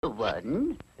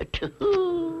1,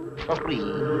 2, 3.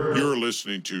 You're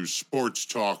listening to Sports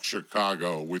Talk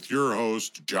Chicago with your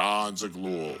host, John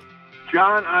Zaglul.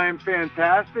 John, I am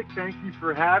fantastic. Thank you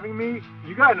for having me.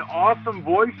 You got an awesome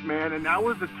voice, man, and that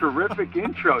was a terrific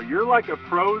intro. You're like a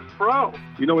pro's pro.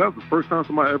 You know, that was the first time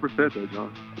somebody ever said that,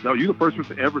 John. No, you're the first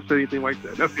person to ever say anything like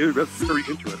that. That's very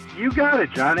interesting. You got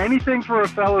it, John. Anything for a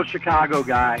fellow Chicago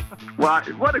guy. Well,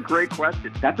 what a great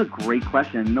question. That's a great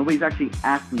question. Nobody's actually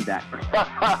asked me that.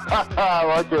 I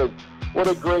like it. What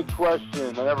a great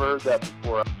question. I never heard that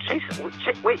before. Chase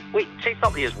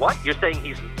Utley is what? You're saying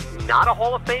he's not a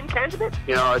Hall of Fame candidate?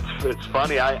 You know, it's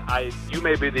funny. You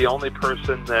may be the only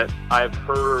person that I've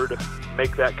heard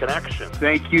make that connection.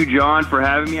 Thank you, John, for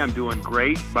having me. I'm doing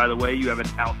great. By the way, you have an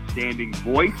outstanding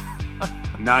voice.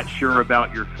 I'm not sure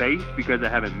about your face because I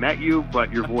haven't met you,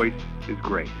 but your voice is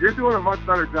great. You're doing a much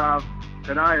better job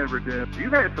than I ever did.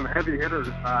 You've had some heavy hitters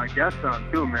guests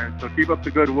on too, man. So keep up the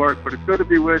good work. But it's good to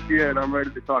be with you, and I'm ready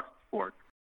to talk sports.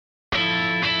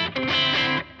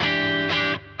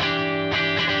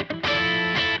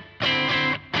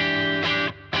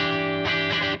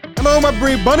 Hello,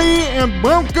 everybody, and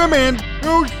welcome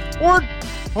into Sports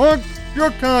Talk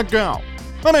Chicago.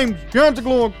 My name's John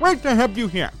Zaglul. Great to have you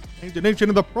here. Today's edition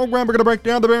of the program, we're going to break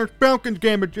down the Bears-Falcons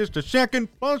game in just a second.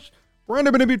 Plus, we're in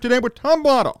an interview today with Tom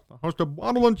Waddle, the host of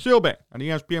Waddle and Silby on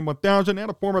ESPN 1000 and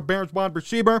a former Bears wide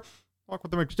receiver. Talk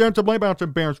with him extensively about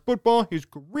some Bears football, his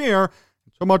career,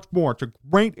 and so much more. It's a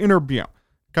great interview.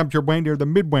 Comes your way near the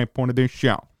midway point of this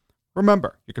show.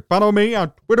 Remember, you can follow me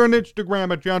on Twitter and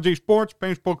Instagram at John Z Sports,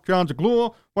 Facebook John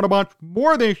Zaglul. Want to watch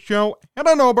more of this show? Head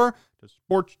on over to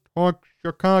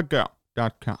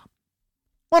sportstalkchicago.com.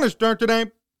 Want to start today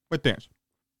with this.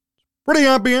 It's pretty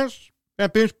obvious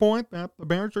at this point that the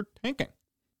Bears are tanking.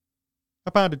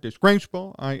 I find it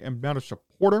disgraceful. I am not a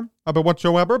supporter of it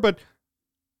whatsoever, but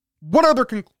what other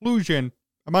conclusion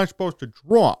am I supposed to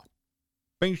draw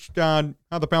based on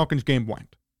how the Falcons game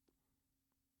went?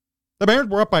 The Bears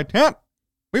were up by 10.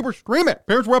 We were streaming.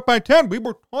 Bears were up by 10. We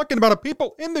were talking about it.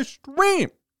 People in the stream.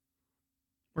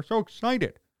 We're so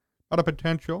excited about a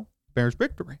potential Bears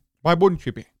victory. Why wouldn't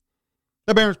you be?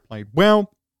 The Bears played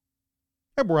well.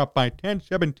 They were up by 10,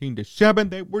 17-7.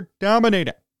 They were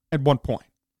dominating at one point.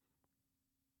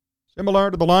 Similar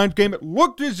to the Lions game, it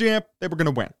looked as if they were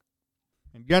going to win.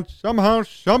 And yet somehow,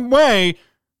 some way,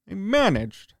 they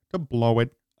managed to blow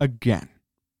it again.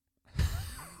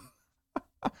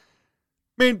 I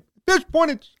mean, at this point,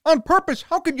 it's on purpose.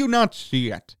 How could you not see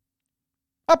it?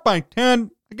 Up by 10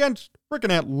 against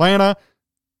freaking Atlanta.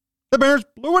 The Bears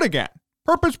blew it again.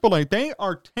 Purposefully. They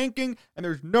are tanking, and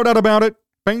there's no doubt about it.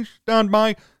 Based on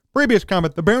my previous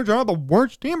comment, the Bears are the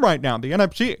worst team right now in the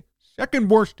NFC. Second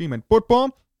worst team in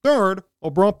football. Third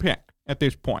overall pick at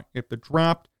this point, if the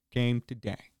draft came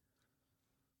today.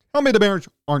 Tell me the Bears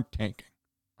aren't tanking.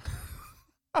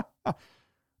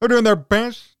 They're doing their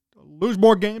best to lose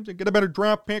more games and get a better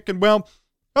draft pick. And, well,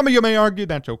 some of you may argue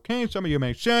that's okay. Some of you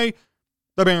may say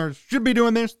the Bears should be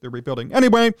doing this. They're rebuilding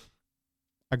anyway.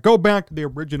 I go back to the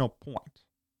original point.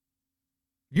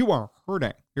 You are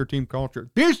hurting your team culture.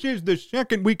 This is the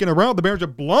second week in a row the Bears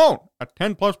have blown a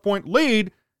 10-plus point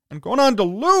lead and gone on to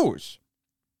lose.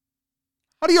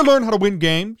 How do you learn how to win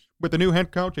games with a new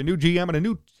head coach, a new GM, and a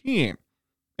new team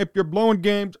if you're blowing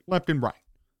games left and right?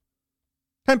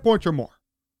 10 points or more.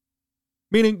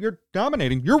 Meaning you're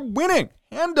dominating, you're winning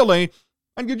handily,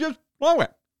 and you just blow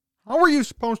it. How are you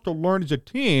supposed to learn as a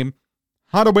team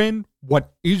how to win?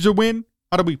 What is a win?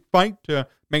 How do we fight to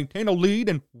maintain a lead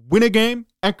and win a game?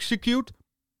 Execute?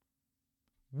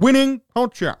 Winning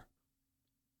culture.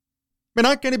 I mean,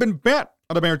 I can't even bet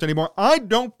on the Bears anymore. I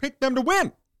don't pick them to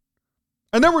win.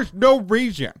 And there was no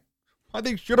reason why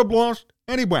they should have lost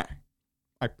anyway.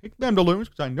 I picked them to lose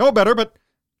because I know better, but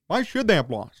why should they have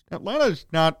lost? Atlanta's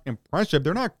not impressive.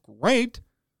 They're not great.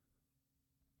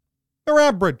 They're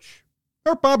average.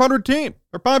 They're a 500 team.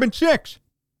 They're 5-6.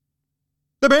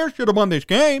 The Bears should have won this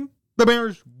game. The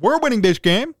Bears were winning this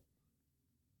game.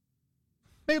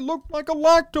 They looked like a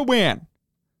lock to win.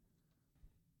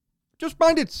 Just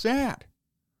find it sad.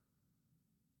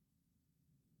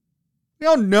 We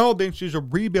all know this is a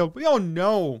rebuild. We all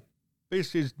know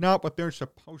this is not what they're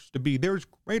supposed to be. There's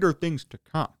greater things to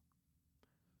come.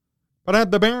 But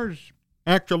had the Bears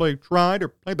actually tried or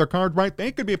played their cards right,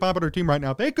 they could be a 500 team right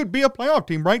now. They could be a playoff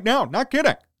team right now. Not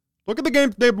kidding. Look at the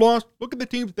games they've lost. Look at the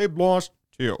teams they've lost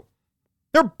to.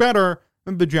 They're better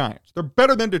than the Giants. They're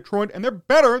better than Detroit, and they're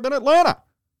better than Atlanta.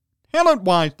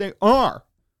 Talent-wise, they are.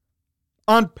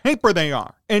 On paper, they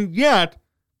are. And yet,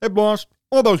 they've lost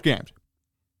all those games.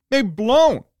 They've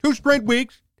blown 2 straight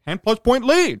weeks, 10-plus point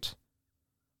leads.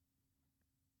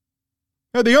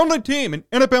 They're the only team in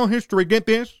NFL history, get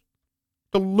this,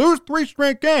 to lose 3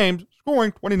 straight games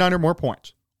scoring 29 or more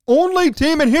points. Only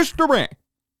team in history.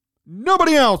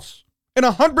 Nobody else in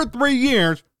 103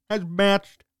 years has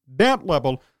matched that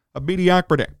level of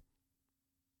mediocrity.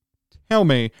 Tell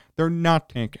me they're not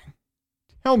tanking.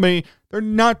 Tell me they're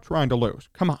not trying to lose.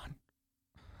 Come on.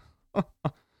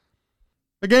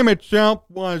 The game itself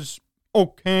was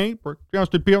okay for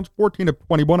Justin Fields, 14 of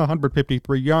 21,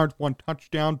 153 yards, 1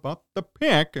 touchdown, but the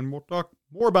pick, and we'll talk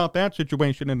more about that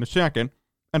situation in a second,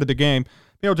 end of the game.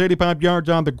 Fields 85 yards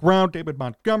on the ground. David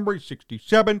Montgomery,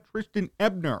 67. Tristan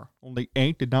Ebner, only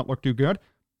 8, did not look too good.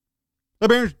 The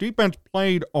Bears' defense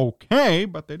played okay,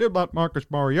 but they did let Marcus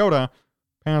Mariota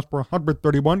pass for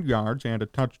 131 yards and a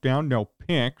touchdown, no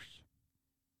picks.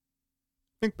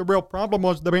 I think the real problem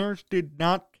was the Bears did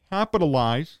not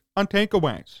capitalize on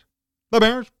takeaways. The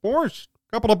Bears forced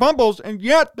a couple of fumbles, and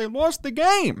yet they lost the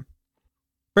game.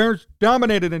 Bears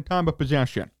dominated in time of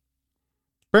possession.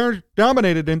 Bears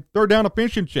dominated in third down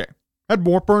efficiency, had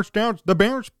more first downs. The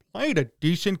Bears played a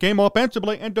decent game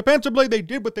offensively, and defensively they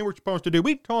did what they were supposed to do.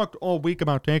 We talked all week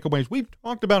about takeaways. We've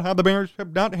talked about how the Bears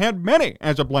have not had many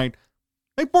as of late.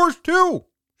 They forced 2.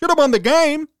 Should have won the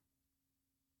game.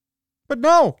 But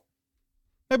no,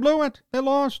 they blew it. They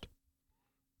lost.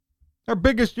 Their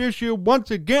biggest issue, once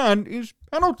again, is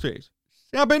penalties.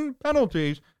 7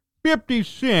 penalties,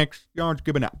 56 yards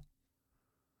given up.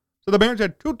 So the Bears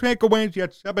had 2 takeaways,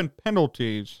 yet 7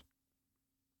 penalties,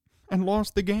 and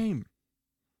lost the game.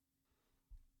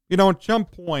 You know, at some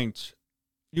point,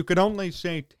 you could only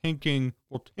say tanking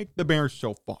will take the Bears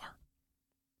so far,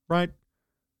 right?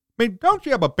 I mean, don't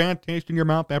you have a bad taste in your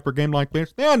mouth after a game like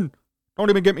this? Then, don't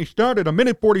even get me started. A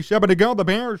minute 47 to go, the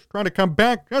Bears trying to come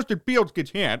back. Justin Fields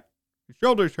gets hit. His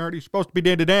shoulder's hurt. He's supposed to be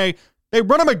day-to-day. They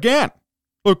run him again.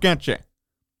 Look at you.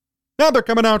 Now they're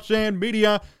coming out saying,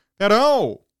 media, that,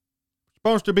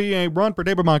 supposed to be a run for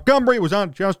David Montgomery. It was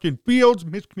on Justin Fields.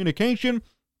 Miscommunication.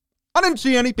 I didn't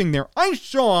see anything there. I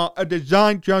saw a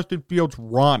designed Justin Fields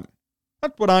run.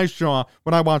 That's what I saw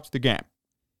when I watched the game.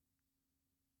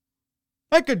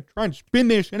 They could try and spin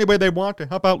this any way they want to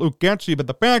help out Luke Getsy, but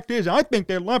the fact is, I think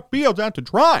they left Fields out to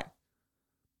dry.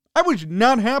 I was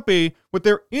not happy with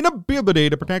their inability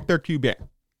to protect their QB.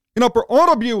 You know, for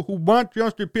all of you who want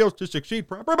Justin Fields to succeed,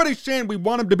 for everybody saying we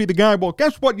want him to be the guy, well,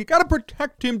 guess what? You got to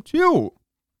protect him too.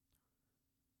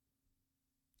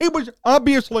 He was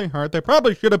obviously hurt. They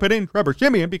probably should have put in Trevor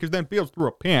Siemian because then Fields threw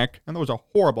a pick, and that was a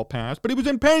horrible pass, but he was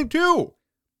in pain too.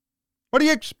 What do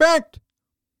you expect?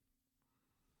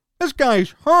 This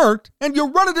guy's hurt, and you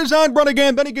run a design run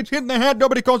again, then he gets hit in the head,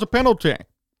 nobody calls a penalty.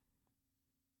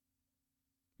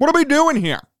 What are we doing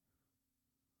here?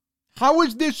 How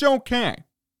is this okay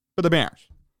for the Bears?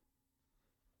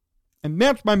 And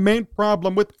that's my main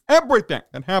problem with everything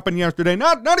that happened yesterday,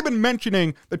 not even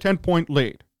mentioning the 10-point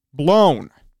lead.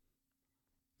 Blown.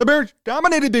 The Bears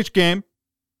dominated this game,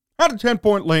 had a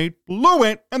 10-point lead, blew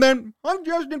it, and then hung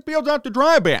Justin Fields out to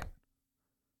dry a bit.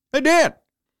 They did.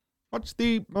 What's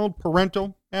the old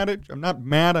parental adage? I'm not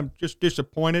mad, I'm just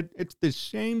disappointed. It's the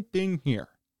same thing here.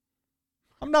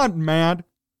 I'm not mad,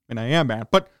 and I am mad,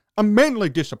 but I'm mainly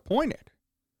disappointed.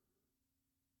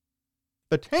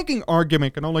 The tanking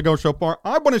argument can only go so far.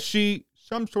 I want to see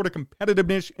some sort of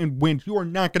competitiveness and wins. You are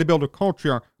not going to build a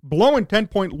culture blowing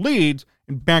 10-point leads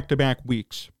in back-to-back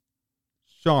weeks.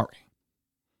 Sorry.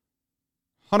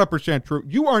 100% true.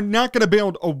 You are not going to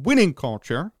build a winning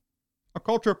culture, a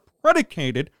culture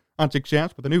predicated on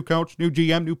success with a new coach, new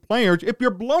GM, new players, if you're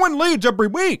blowing leads every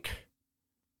week.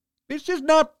 This is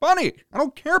not funny. I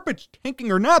don't care if it's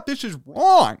tanking or not. This is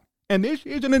wrong. And this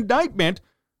is an indictment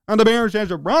on the Bears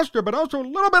as a roster, but also a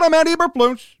little bit on Matt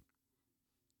Eberflus.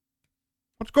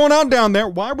 What's going on down there?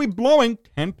 Why are we blowing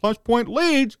 10-plus point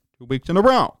leads 2 weeks in a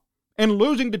row and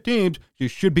losing to teams you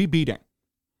should be beating?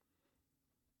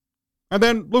 And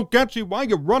then, Luke Getsy, why are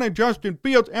you running Justin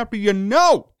Fields after you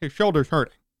know his shoulder's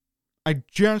hurting? I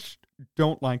just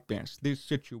don't like this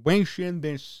situation,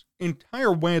 this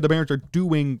entire way the Bears are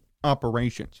doing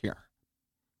operations here.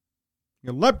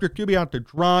 You left your QB out to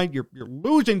dry. You're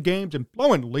losing games and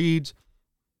blowing leads.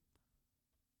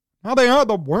 Now they are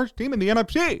the worst team in the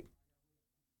NFC.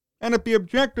 And if the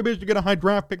objective is to get a high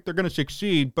draft pick, they're going to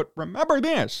succeed. But remember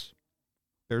this.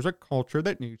 There's a culture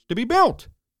that needs to be built.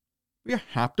 You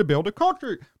have to build a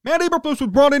culture. Matt Eberflus was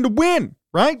brought in to win,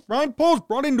 right? Ryan Poles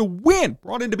brought in to win,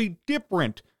 brought in to be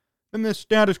different than the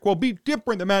status quo, be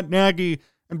different than Matt Nagy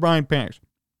and Brian Pace.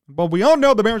 Well, we all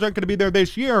know the Bears aren't going to be there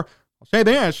this year. I'll say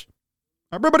this.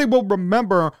 Everybody will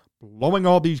remember blowing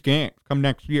all these games come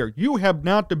next year. You have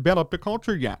not developed a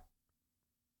culture yet.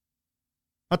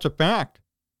 That's a fact.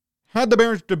 Had the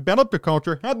Bears developed a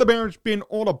culture, had the Bears been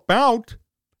all about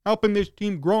helping this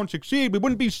team grow and succeed, we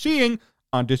wouldn't be seeing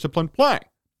undisciplined play,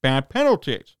 bad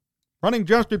penalties, running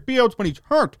Justin Fields when he's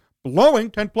hurt, blowing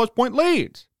 10-plus point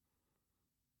leads.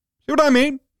 See what I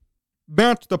mean?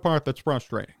 That's the part that's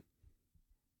frustrating.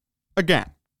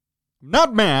 Again, I'm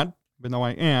not mad, even though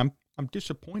I am. I'm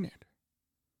disappointed.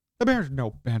 The Bears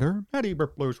know better. Matt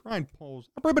Eberflus, Ryan Poles,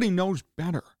 everybody knows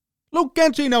better. Luke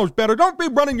Getsy knows better. Don't be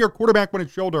running your quarterback when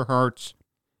his shoulder hurts.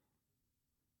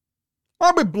 Why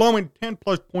are we blowing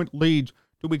 10-plus point leads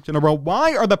 2 weeks in a row?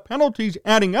 Why are the penalties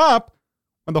adding up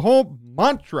when the whole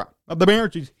mantra of the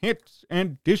Bears is hits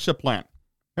and discipline?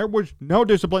 There was no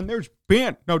discipline. There's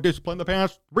been no discipline the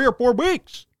past 3 or 4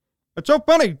 weeks. It's so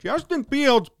funny. Justin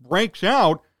Fields breaks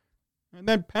out, and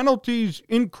then penalties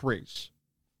increase.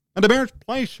 And the Bears'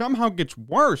 play somehow gets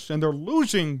worse, and they're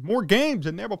losing more games,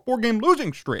 and they have a 4-game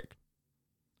losing streak.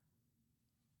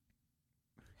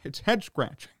 It's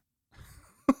head-scratching.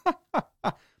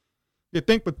 You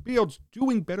think with Fields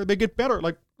doing better, they get better.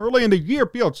 Like early in the year,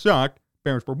 Fields sucked.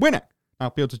 Bears were winning. Now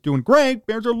Fields is doing great.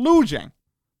 Bears are losing.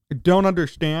 I don't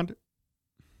understand,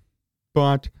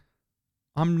 but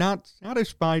I'm not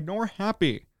satisfied nor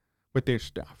happy with this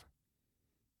stuff.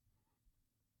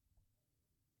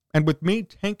 And with me,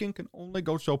 tanking can only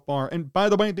go so far. And by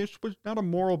the way, this was not a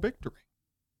moral victory.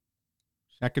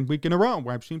 Second week in a row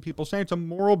where I've seen people say it's a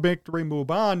moral victory, move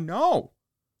on. No.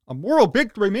 A moral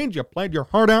victory means you played your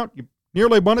heart out, you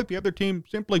nearly won it, the other team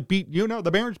simply beat you. No, the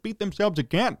Bears beat themselves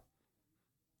again.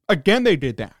 Again, they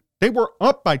did that. They were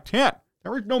up by 10.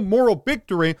 There is no moral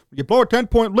victory when you blow a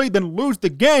 10-point lead, then lose the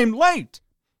game late.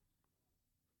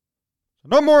 So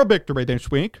no moral victory this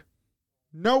week.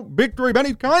 No victory of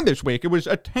any kind this week. It was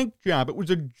a tank job. It was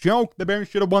a joke. The Bears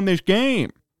should have won this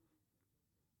game.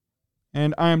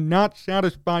 And I am not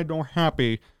satisfied nor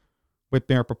happy with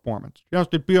their performance.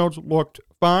 Justin Fields looked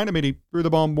fine. I mean, he threw the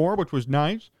ball more, which was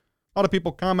nice. A lot of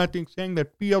people commenting saying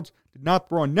that Fields did not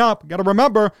throw enough. You got to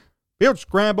remember, Fields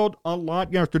scrambled a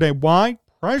lot yesterday. Why?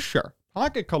 Pressure.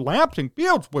 Pocket collapsing.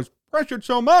 Fields was pressured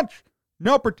so much.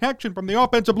 No protection from the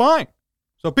offensive line.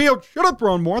 So Fields should have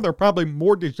thrown more. There are probably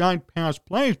more designed pass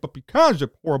plays, but because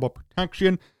of horrible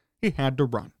protection, he had to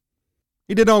run.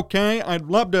 He did okay. I'd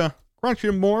love to crush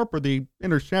him more for the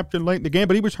interception late in the game,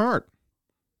 but he was hurt.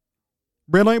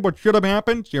 Really, what should have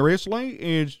happened, seriously,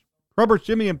 is Trevor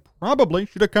Siemian probably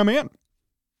should have come in.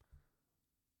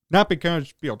 Not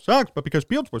because Fields sucks, but because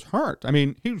Fields was hurt. I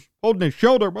mean, he was holding his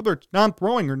shoulder, whether it's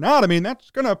non-throwing or not. I mean,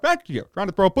 that's going to affect you. Trying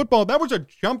to throw a football, that was a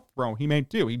jump throw he made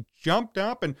too. He jumped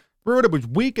up and threw it. It was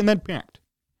weak and then picked.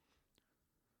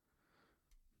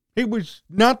 He was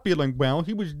not feeling well.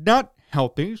 He was not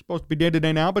healthy. He's supposed to be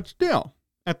day-to-day now, but still.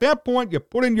 At that point, you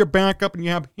put in your backup and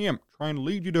you have him trying to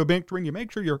lead you to a victory, and you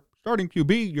make sure your starting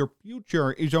QB, your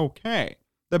future, is okay.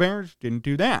 The Bears didn't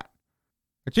do that.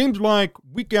 It seems like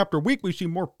week after week we see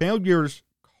more failures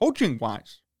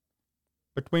coaching-wise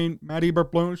between Matt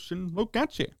Eberflus and Luke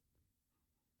Getsy.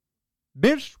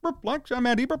 This reflects on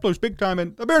Matt Eberflus big time,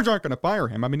 and the Bears aren't going to fire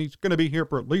him. I mean, he's going to be here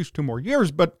for at least 2 more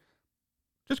years, but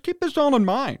just keep this all in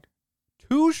mind.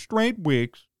 2 straight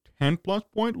weeks, 10-plus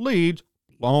point leads,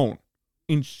 blown,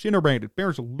 incinerated.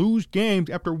 Bears lose games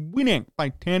after winning by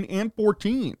 10 and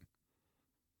 14.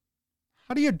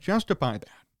 How do you justify that?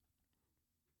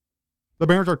 The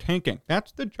Bears are tanking.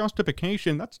 That's the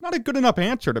justification. That's not a good enough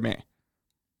answer to me.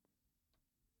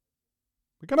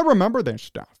 We got to remember this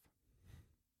stuff.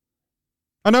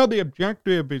 I know the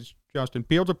objective is Justin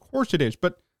Fields. Of course it is.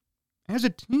 But as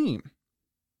a team,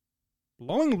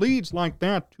 blowing leads like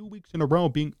that 2 weeks in a row,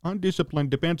 being undisciplined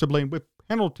defensively and with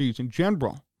penalties in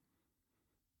general,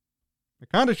 it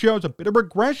kind of shows a bit of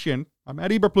regression on Matt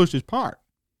Eberflus's part.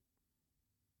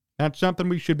 That's something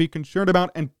we should be concerned about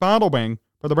and following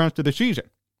for the rest of the season.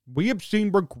 We have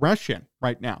seen regression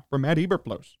right now from Matt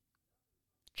Eberflus.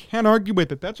 Can't argue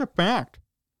with it. That's a fact.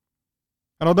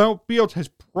 And although Fields has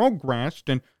progressed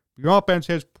and the offense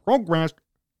has progressed,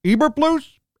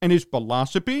 Eberflus and his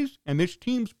philosophies and this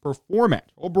team's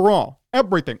performance overall,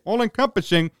 everything,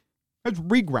 all-encompassing, has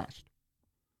regressed.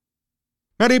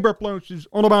 Matt Eberflus is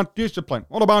all about discipline,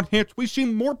 all about hits. We see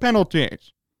more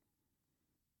penalties.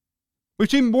 We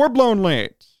see more blown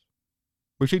leads.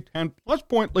 We see 10-plus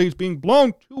point leads being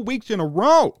blown 2 weeks in a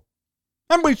row.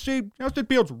 And we see Justin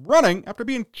Fields running after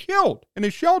being killed in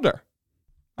his shoulder.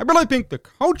 I really think the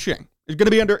coaching is going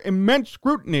to be under immense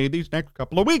scrutiny these next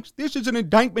couple of weeks. This is an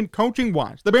indictment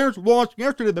coaching-wise. The Bears lost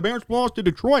yesterday. The Bears lost to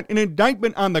Detroit. An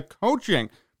indictment on the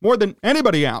coaching more than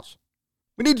anybody else.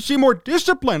 We need to see more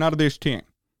discipline out of this team.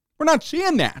 We're not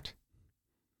seeing that.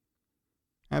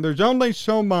 And there's only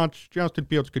so much Justin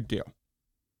Fields could do.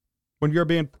 when you're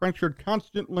being pressured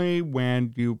constantly,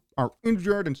 when you are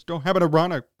injured and still having to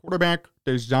run a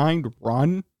quarterback-designed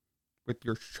run with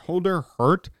your shoulder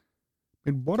hurt? I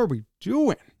mean, what are we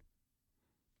doing?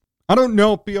 I don't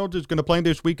know if Fields is going to play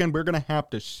this weekend. We're going to have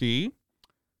to see.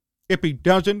 If he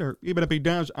doesn't, or even if he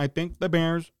does, I think the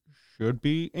Bears should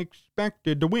be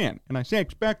expected to win. And I say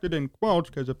expected in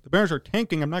quotes because if the Bears are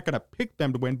tanking, I'm not going to pick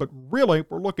them to win. But really, if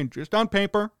we're looking just on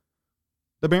paper,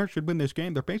 the Bears should win this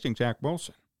game. They're facing Zach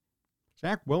Wilson.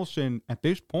 Zach Wilson, at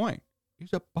this point,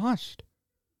 he's a bust.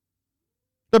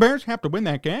 The Bears have to win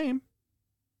that game.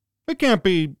 We can't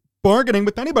be bargaining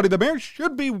with anybody. The Bears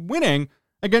should be winning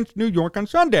against New York on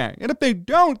Sunday. And if they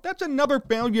don't, that's another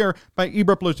failure by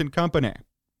Eberflus and company.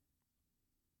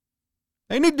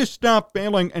 They need to stop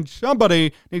failing, and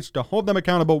somebody needs to hold them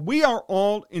accountable. We are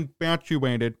all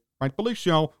infatuated, rightfully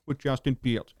so, with Justin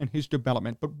Fields and his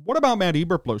development. But what about Matt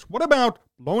Eberflus? What about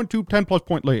blowing 2 10-plus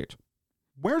point leads?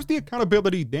 Where's the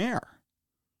accountability there?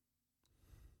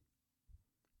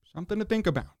 Something to think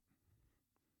about.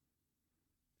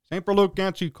 Same for Luke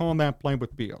Getsy calling that play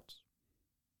with Fields.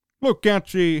 Luke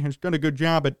Getsy has done a good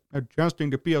job at adjusting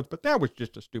to Fields, but that was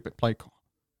just a stupid play call.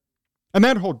 And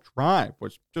that whole drive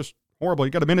was just horrible.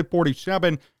 You got a minute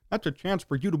 47. That's a chance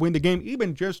for you to win the game,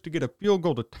 even just to get a field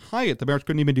goal to tie it. The Bears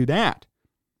couldn't even do that.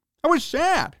 That was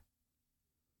sad.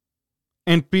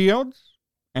 And Fields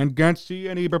and Getsy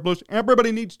and Eberflus,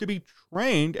 everybody needs to be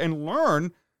trained and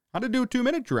learn how to do a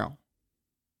 2-minute drill.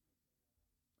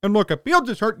 And look, if Fields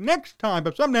is hurt next time,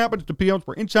 if something happens to Fields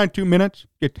for inside 2 minutes,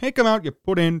 you take him out, you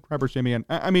put in Trevor Siemian.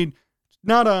 I mean, it's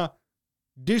not a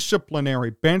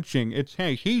disciplinary benching. It's,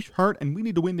 hey, he's hurt and we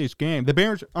need to win this game. The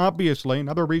Bears, obviously,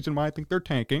 another reason why I think they're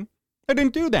tanking, they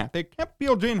didn't do that. They kept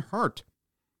Fields in hurt.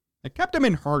 They kept him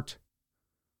in hurt.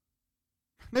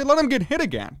 They let him get hit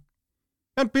again.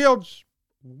 And Fields,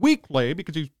 weakly,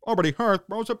 because he's already hurt,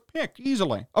 throws a pick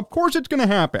easily. Of course it's going to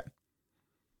happen.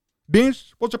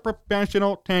 This was a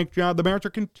professional tank job. The Bears are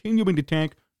continuing to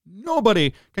tank.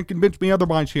 Nobody can convince me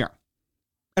otherwise here.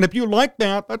 And if you like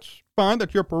that, that's fine.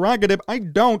 That's your prerogative. I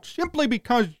don't, simply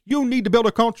because you need to build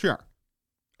a culture.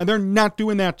 And they're not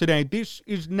doing that today. This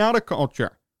is not a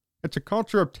culture. It's a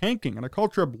culture of tanking and a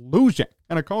culture of losing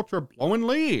and a culture of blowing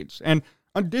leads and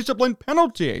undisciplined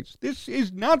penalties. This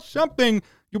is not something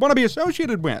you want to be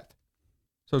associated with.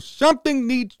 So something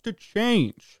needs to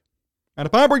change. And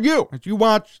if I were you, as you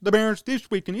watch the Bears this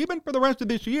week and even for the rest of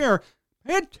this year,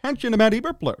 pay attention to Matt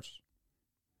Eberflus.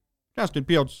 Justin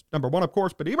Fields, number one, of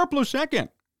course, but Eberflus second.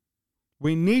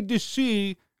 We need to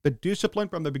see the discipline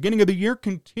from the beginning of the year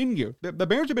continue. The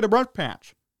Bears have been a rough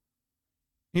patch.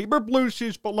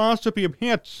 Eberflus's philosophy of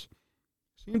hits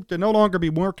seems to no longer be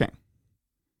working.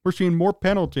 We're seeing more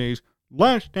penalties,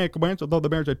 less takeaways, although the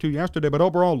Bears had 2 yesterday, but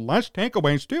overall less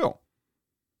takeaways too.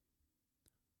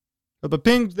 So the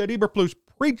things that Eberflus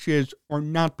preaches are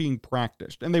not being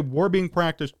practiced, and they were being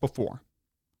practiced before.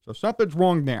 So something's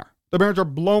wrong there. The Bears are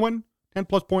blowing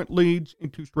 10-plus point leads in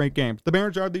 2 straight games. The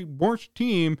Bears are the worst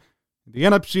team in the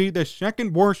NFC, the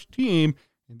second worst team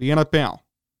in the NFL.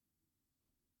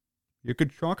 You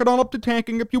could chalk it all up to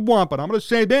tanking if you want, but I'm going to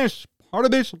say this. Part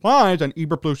of this lies on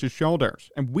Eberflus's shoulders,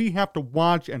 and we have to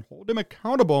watch and hold him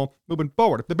accountable moving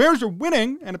forward. If the Bears are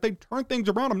winning, and if they turn things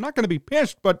around, I'm not going to be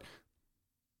pissed, but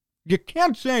you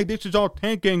can't say this is all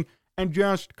tanking and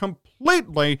just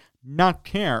completely not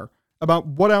care about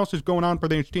what else is going on for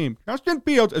this team. Justin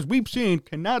Fields, as we've seen,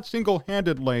 cannot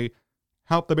single-handedly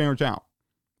help the Bears out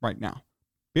right now.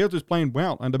 Fields is playing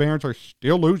well, and the Bears are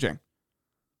still losing.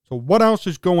 So what else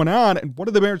is going on, and what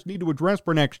do the Bears need to address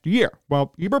for next year?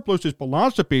 Well, Eberflus's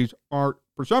philosophies are,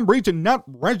 for some reason, not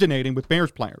resonating with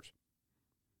Bears players.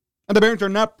 And the Bears are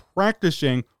not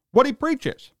practicing what he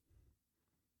preaches.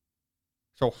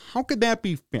 So how could that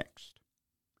be fixed?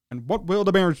 And what will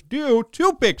the Bears do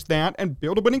to fix that and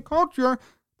build a winning culture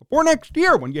before next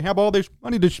year when you have all this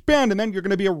money to spend and then you're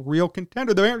going to be a real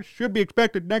contender? The Bears should be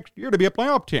expected next year to be a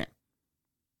playoff team.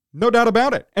 No doubt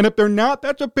about it. And if they're not,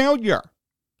 that's a failure.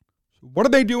 So what are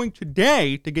they doing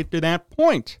today to get to that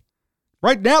point?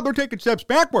 Right now, they're taking steps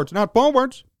backwards, not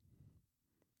forwards.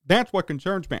 That's what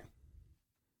concerns me.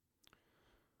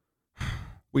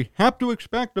 We have to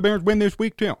expect the Bears win this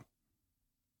week, too.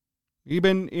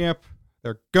 Even if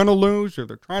they're going to lose or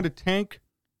they're trying to tank,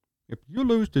 if you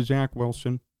lose to Zach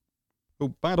Wilson, who,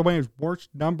 by the way, has worse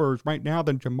numbers right now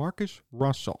than Jamarcus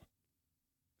Russell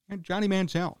and Johnny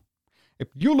Manziel. If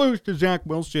you lose to Zach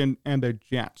Wilson and the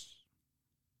Jets,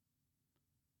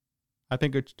 I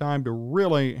think it's time to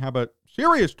really have a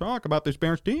serious talk about this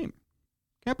Bears team.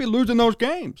 Can't be losing those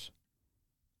games.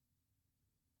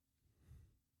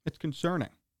 It's concerning.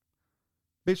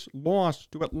 this loss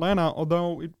to Atlanta,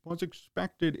 although it was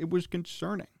expected, it was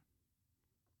concerning.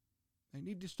 They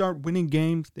need to start winning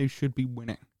games they should be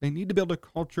winning. They need to build a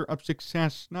culture of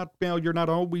success, not failure, not,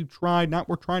 oh, we tried, not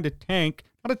we're trying to tank,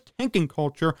 not a tanking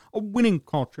culture, a winning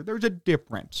culture. There's a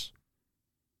difference.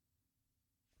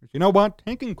 Because you know what?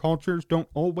 Tanking cultures don't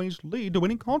always lead to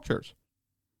winning cultures.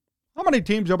 How many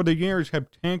teams over the years have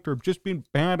tanked or have just been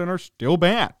bad and are still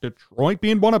bad? Detroit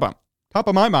being one of them. Top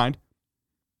of my mind.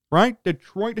 Right?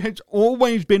 Detroit has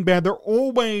always been bad. They're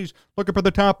always looking for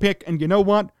the top pick. And you know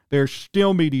what? They're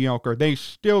still mediocre. They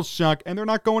still suck. And they're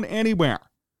not going anywhere.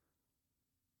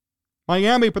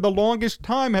 Miami, for the longest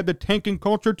time, had the tanking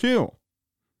culture too.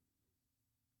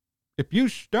 If you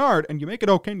start and you make it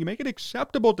okay and you make it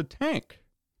acceptable to tank,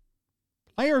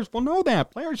 players will know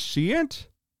that. Players see it.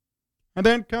 And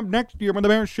then come next year when the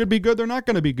Bears should be good, they're not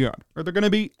going to be good. Or they're going to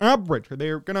be average. Or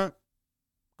they're going to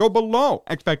go below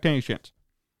expectations.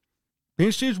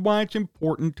 This is why it's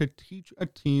important to teach a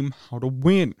team how to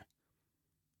win.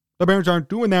 The Bears aren't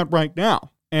doing that right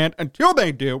now. And until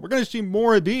they do, we're going to see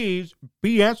more of these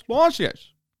BS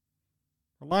losses.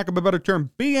 For lack of a better term,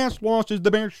 BS losses.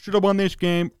 The Bears should have won this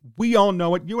game. We all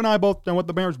know it. You and I both know it.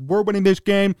 The Bears were winning this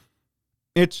game.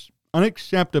 It's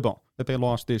unacceptable that they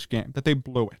lost this game, that they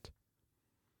blew it.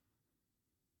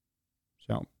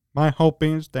 So my hope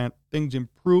is that things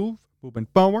improve moving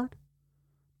forward.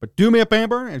 But do me a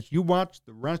favor, as you watch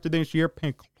the rest of this year,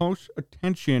 pay close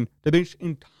attention to this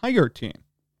entire team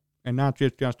and not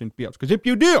just Justin Fields. Because if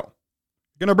you do, you're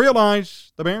going to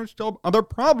realize the Bears still have other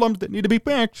problems that need to be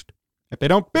fixed. If they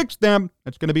don't fix them,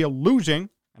 it's going to be a losing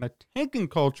and a tanking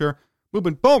culture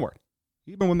moving forward,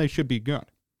 even when they should be good.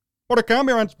 More to come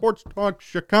here on Sports Talk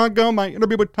Chicago. My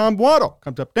interview with Tom Waddle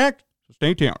comes up next, so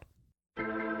stay tuned.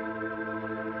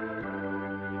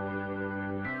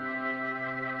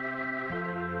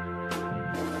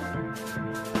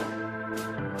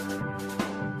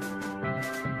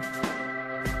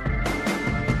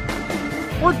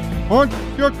 Sports Talk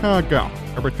Chicago.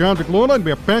 Herbert John Zaglula, and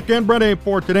we are back and ready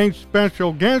for today's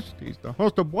special guest. He's the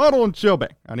host of Waddle and Silby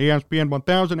on ESPN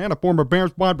 1000 and a former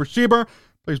Bears wide receiver.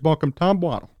 Please welcome Tom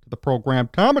Waddle to the program.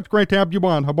 Tom, it's great to have you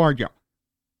on. How are you?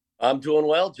 I'm doing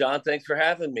well, John. Thanks for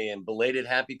having me, and belated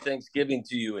happy Thanksgiving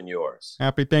to you and yours.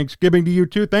 Happy Thanksgiving to you,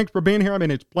 too. Thanks for being here. I mean,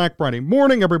 it's Black Friday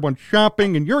morning. Everyone's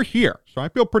shopping, and you're here, so I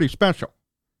feel pretty special.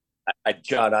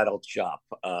 John, I don't shop.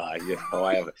 I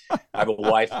have a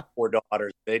wife and 4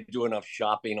 daughters. They do enough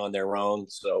shopping on their own,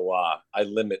 so I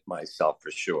limit myself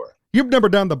for sure. You've never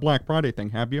done the Black Friday thing,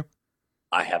 have you?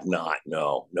 I have not.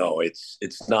 No.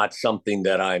 It's not something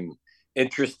that I'm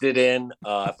interested in.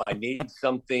 If I need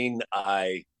something,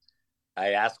 I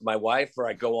ask my wife or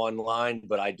I go online,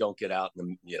 but I don't get out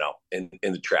in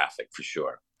the traffic for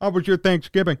sure. How was your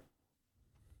Thanksgiving?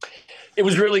 It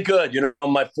was really good.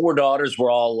 My 4 daughters were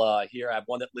all here. I have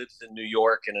one that lives in New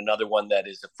York and another one that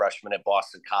is a freshman at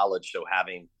Boston College. So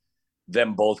having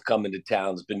them both come into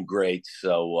town has been great.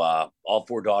 So all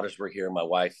 4 daughters were here. My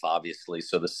wife, obviously.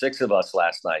 So the 6 of us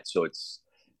last night. So it's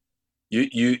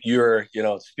you're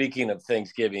speaking of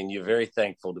Thanksgiving, you're very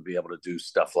thankful to be able to do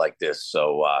stuff like this.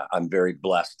 So I'm very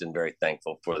blessed and very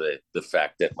thankful for the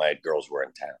fact that my girls were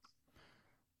in town.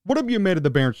 What have you made of the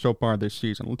Bears so far this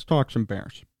season? Let's talk some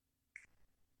Bears.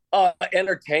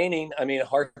 Entertaining. I mean,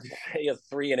 hard to say a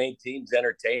 3-8 team's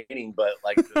entertaining, but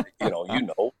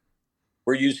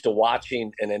we're used to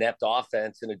watching an inept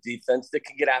offense and a defense that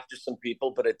can get after some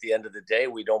people, but at the end of the day,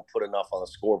 we don't put enough on the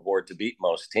scoreboard to beat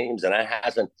most teams, and that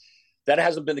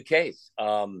hasn't been the case.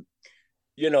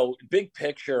 Big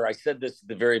picture. I said this at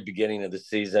the very beginning of the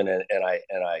season, and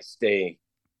I stay,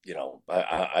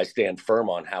 I stand firm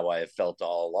on how I have felt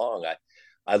all along.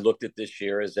 I looked at this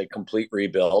year as a complete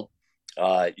rebuild.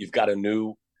 You've got a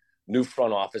new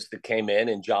front office that came in,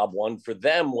 and job one for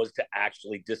them was to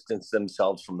actually distance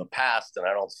themselves from the past. And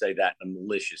I don't say that in a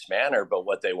malicious manner, but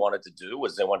what they wanted to do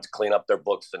was they wanted to clean up their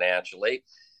books financially.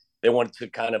 They wanted to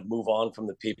kind of move on from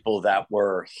the people that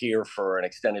were here for an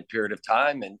extended period of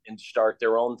time and start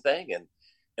their own thing.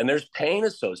 And there's pain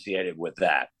associated with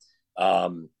that.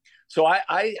 So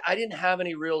I didn't have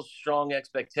any real strong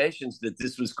expectations that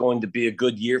this was going to be a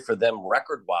good year for them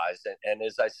record-wise. And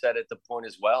as I said at the point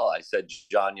as well, I said,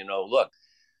 John, look,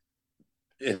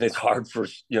 it's hard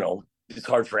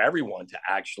for everyone to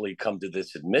actually come to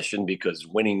this admission because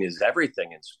winning is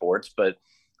everything in sports. But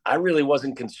I really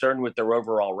wasn't concerned with their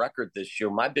overall record this year.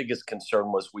 My biggest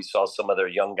concern was we saw some of their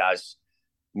young guys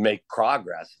make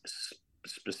progress,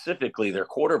 specifically their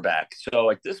quarterback. So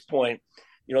at this point,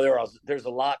 there's a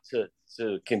lot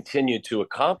to continue to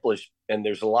accomplish, and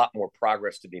there's a lot more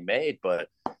progress to be made. But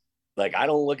Like, I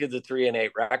don't look at the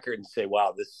 3-8 record and say,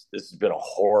 wow, this has been a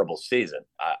horrible season.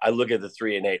 I look at the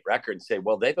 3-8 record and say,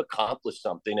 well, they've accomplished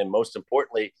something. And most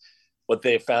importantly, what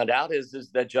they found out is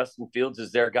that Justin Fields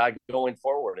is their guy going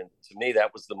forward. And to me,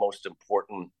 that was the most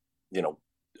important,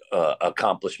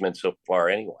 accomplishment so far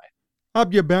anyway. How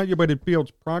have you evaluated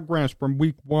Fields' progress from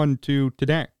week 1 to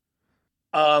today?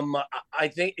 I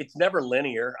think it's never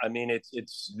linear. I mean,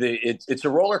 it's a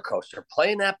roller coaster.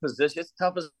 Playing that position, it's the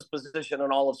toughest position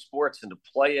in all of sports, and to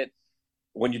play it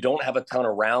when you don't have a ton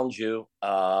around you,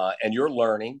 and you're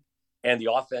learning, and the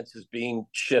offense is being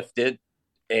shifted,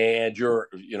 and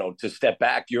to step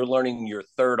back, you're learning your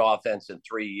third offense in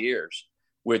 3 years,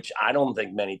 which I don't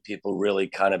think many people really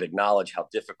kind of acknowledge how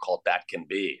difficult that can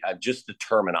be. Just the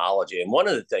terminology, and one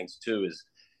of the things too is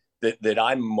that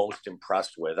I'm most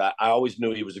impressed with. I always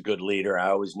knew he was a good leader. I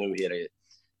always knew he had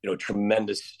a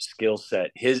tremendous skill set.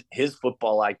 His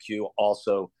football IQ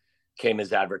also came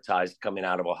as advertised coming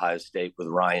out of Ohio State with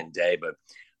Ryan Day. But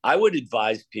I would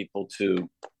advise people to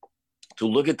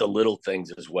look at the little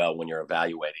things as well when you're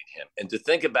evaluating him, and to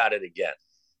think about it again.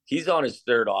 He's on his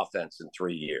third offense in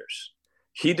 3 years.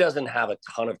 He doesn't have a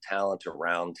ton of talent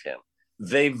around him.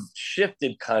 They've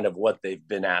shifted kind of what they've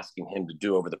been asking him to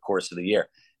do over the course of the year.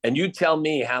 And you tell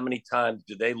me, how many times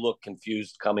do they look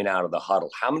confused coming out of the huddle?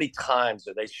 How many times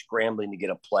are they scrambling to get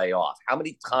a play off? How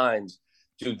many times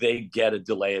do they get a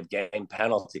delay of game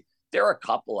penalty? There are a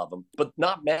couple of them, but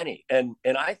not many. And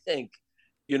I think,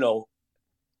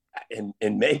 and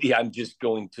maybe I'm just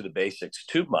going to the basics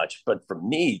too much, but for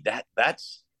me,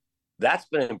 that's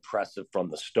been impressive from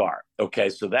the start. Okay,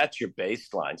 so that's your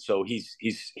baseline. So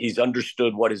he's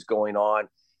understood what is going on.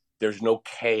 There's no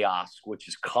chaos, which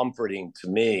is comforting to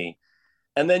me.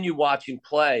 And then you watch him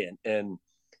play, and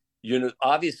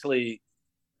obviously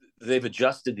they've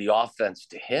adjusted the offense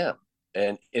to him,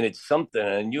 and it's something.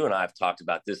 And you and I have talked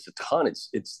about this a ton.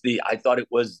 I thought it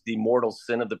was the mortal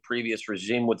sin of the previous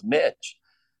regime with Mitch.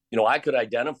 I could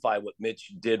identify what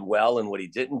Mitch did well and what he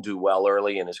didn't do well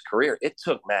early in his career. It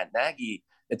took Matt Nagy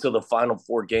until the final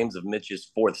 4 games of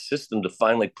Mitch's fourth system to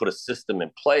finally put a system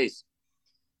in place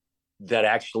that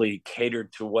actually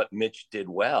catered to what Mitch did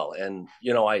well. And,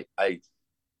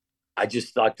 I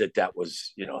just thought that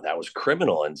was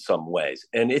criminal in some ways.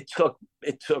 And it took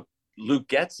Luke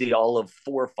Getsy all of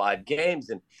 4 or 5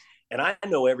 games. And I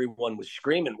know everyone was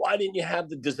screaming, why didn't you have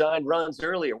the design runs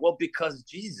earlier? Well, because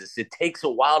Jesus, it takes a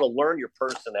while to learn your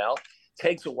personnel. It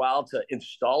takes a while to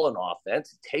install an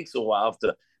offense. It takes a while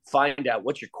to find out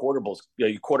what your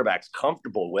quarterback's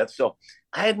comfortable with. So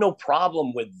I had no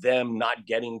problem with them not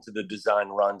getting to the design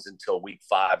runs until week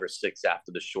 5 or 6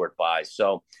 after the short bye.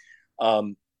 So,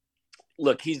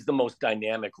 look, he's the most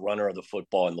dynamic runner of the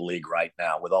football in the league right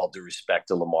now, with all due respect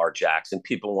to Lamar Jackson.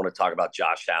 People want to talk about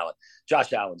Josh Allen.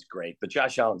 Josh Allen's great, but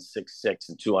Josh Allen's 6'6"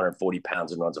 and 240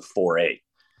 pounds and runs a 4.8.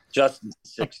 Justin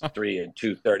 6'3" and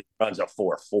 230 runs a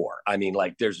 4.4. I mean,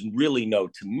 there's really to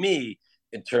me,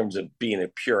 in terms of being a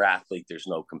pure athlete, there's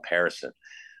no comparison.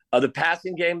 The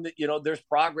passing game, there's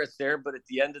progress there, but at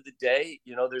the end of the day,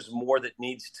 there's more that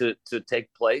needs to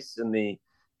take place in the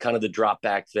kind of the drop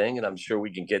back thing. And I'm sure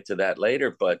we can get to that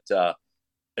later. But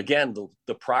again,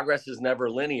 the progress is never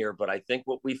linear. But I think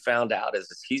what we found out is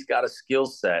he's got a skill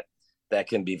set that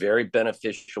can be very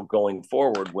beneficial going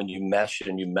forward when you mesh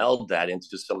and you meld that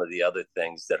into some of the other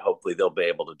things that hopefully they'll be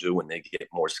able to do when they get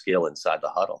more skill inside the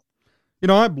huddle.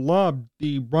 I've loved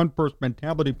the run-first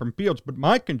mentality from Fields, but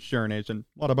my concern is, and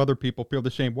a lot of other people feel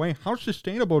the same way, how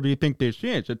sustainable do you think this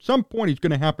is? At some point, he's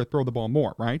going to have to throw the ball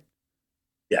more, right?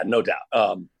 Yeah, no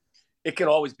doubt. It can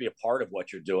always be a part of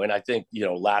what you're doing. I think,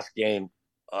 last game,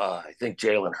 I think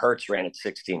Jalen Hurts ran it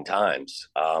 16 times.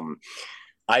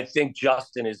 I think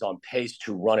Justin is on pace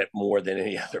to run it more than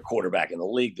any other quarterback in the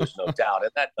league. There's no doubt.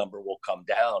 And that number will come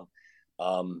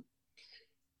down.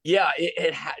 Yeah,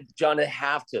 John, it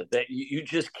have to. That you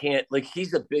just can't.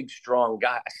 He's a big, strong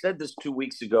guy. I said this 2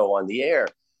 weeks ago on the air.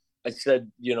 I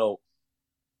said,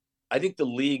 I think the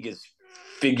league is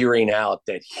figuring out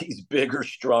that he's bigger,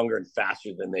 stronger, and faster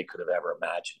than they could have ever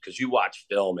imagined. Because you watch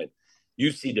film and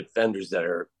you see defenders that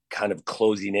are kind of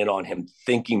closing in on him,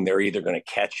 thinking they're either going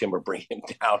to catch him or bring him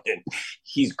down, and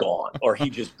he's gone, or he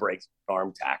just breaks an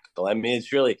arm tackle. I mean,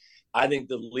 it's really. I think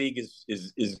the league is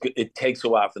it takes a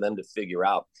while for them to figure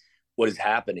out what is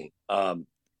happening.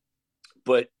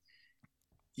 But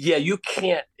yeah, you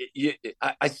can't.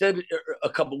 I said a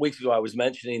couple of weeks ago, I was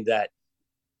mentioning that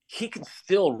he can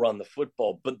still run the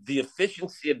football, but the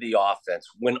efficiency of the offense,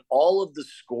 when all of the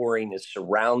scoring is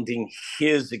surrounding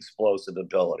his explosive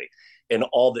ability and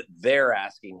all that they're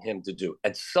asking him to do,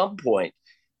 at some point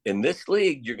in this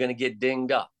league, you're going to get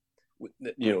dinged up.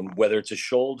 whether it's a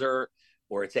shoulder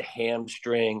or it's a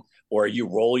hamstring or you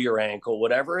roll your ankle,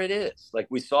 whatever it is. Like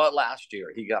we saw it last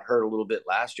year. He got hurt a little bit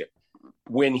last year.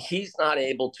 When he's not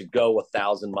able to go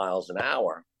 1,000 miles an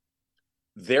hour,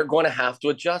 they're going to have to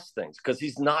adjust things because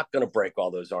he's not going to break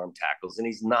all those arm tackles and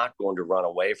he's not going to run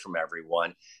away from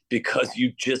everyone because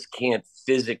you just can't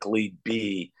physically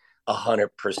be 100%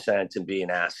 and being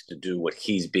asked to do what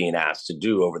he's being asked to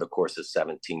do over the course of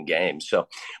 17 games. So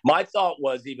my thought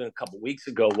was even a couple of weeks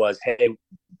ago was, hey,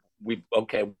 we've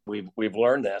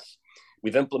learned this.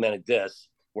 We've implemented this.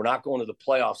 We're not going to the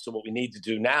playoffs. So what we need to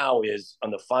do now is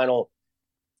on the final,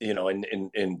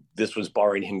 and this was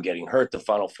barring him getting hurt, the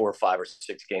final 4, 5, or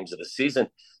 6 games of the season,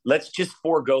 let's just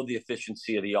forego the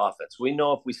efficiency of the offense. We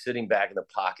know if we're sitting back in the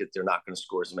pocket, they're not going to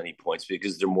score as many points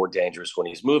because they're more dangerous when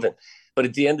he's moving. But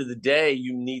at the end of the day,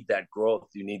 you need that growth.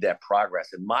 You need that progress.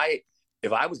 And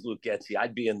if I was Luke Getsy,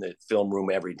 I'd be in the film room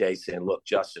every day saying, look,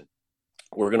 Justin,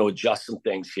 we're going to adjust some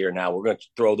things here now. We're going to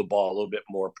throw the ball a little bit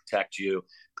more, protect you,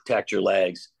 protect your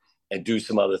legs, and do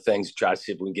some other things to try to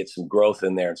see if we can get some growth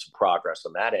in there and some progress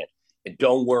on that end. And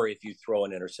don't worry if you throw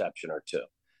an interception or two,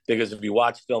 because if you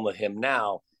watch film of him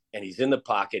now and he's in the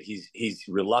pocket, he's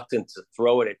reluctant to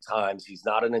throw it at times. He's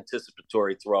not an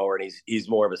anticipatory thrower, and he's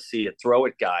more of a see it, throw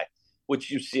it guy,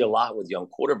 which you see a lot with young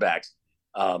quarterbacks.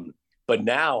 But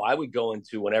now I would go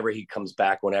into whenever he comes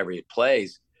back, whenever he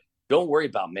plays, don't worry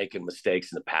about making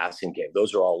mistakes in the passing game.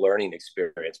 Those are all learning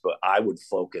experience, but I would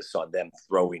focus on them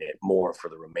throwing it more for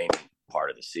the remaining part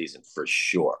of the season for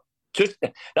sure.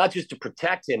 Not just to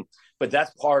protect him, but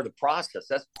that's part of the process.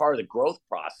 That's part of the growth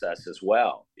process as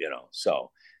well, So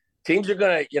teams are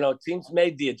going to, teams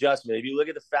made the adjustment. If you look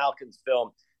at the Falcons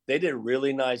film, they did a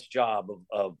really nice job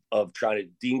of trying to,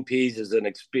 Dean Pease is an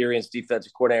experienced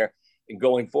defensive coordinator. And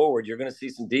going forward, you're going to see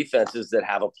some defenses that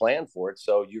have a plan for it.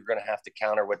 So you're going to have to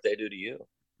counter what they do to you.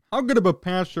 How good of a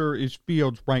passer is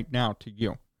Fields right now to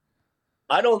you?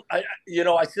 I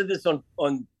said this on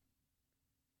when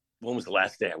was the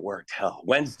last day I worked?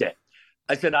 Wednesday.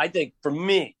 I said, I think for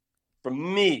me,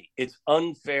 it's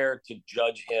unfair to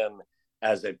judge him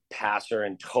as a passer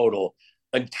in total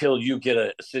until you get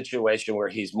a situation where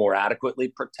he's more adequately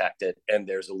protected and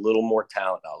there's a little more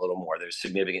talent, not a little more, there's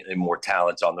significantly more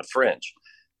talent on the fringe,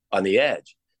 on the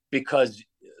edge. Because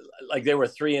like there were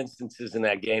 3 instances in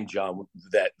that game, John,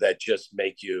 that just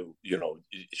make you,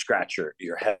 scratch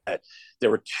your head. There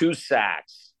were 2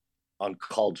 sacks on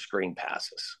called screen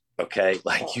passes. Okay.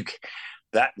 Like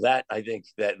that I think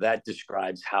that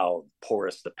describes how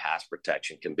porous the pass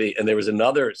protection can be. And there was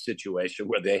another situation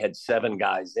where they had 7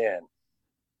 guys in,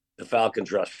 the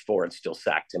Falcons rushed 4 and still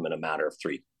sacked him in a matter of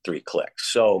three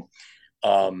clicks. So,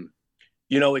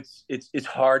 it's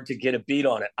hard to get a beat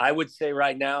on it. I would say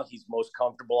right now he's most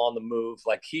comfortable on the move.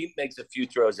 Like he makes a few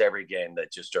throws every game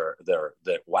that just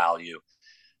that wow you.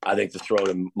 I think the throw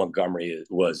to Montgomery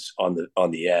was on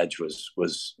the edge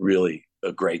was really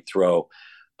a great throw.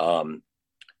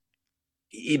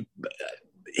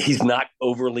 He's not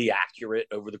overly accurate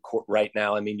over the court right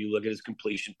now. I mean, you look at his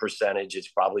completion percentage, it's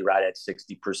probably right at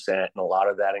 60%. And a lot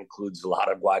of that includes a lot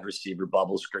of wide receiver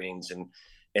bubble screens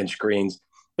and screens,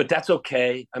 but that's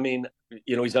okay. I mean,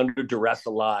 he's under duress a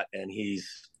lot and he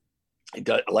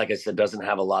does, like I said, doesn't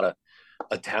have a lot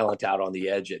of talent out on the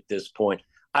edge at this point.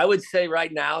 I would say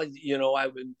right now, I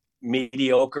would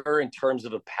mediocre in terms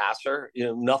of a passer,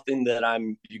 nothing that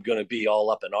I'm going to be all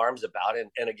up in arms about.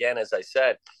 And again, as I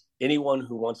said, anyone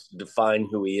who wants to define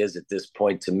who he is at this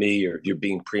point to me, you're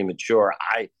being premature.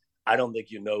 I don't think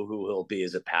who he'll be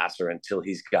as a passer until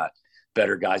he's got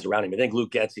better guys around him. I think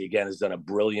Luke Getsy, again, has done a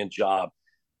brilliant job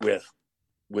with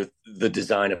the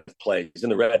design of plays. In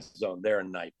the red zone, they're a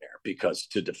nightmare because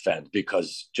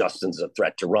Justin's a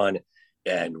threat to run.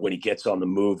 And when he gets on the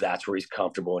move, that's where he's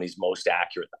comfortable and he's most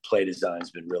accurate. The play design's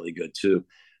been really good too.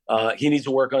 He needs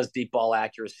to work on his deep ball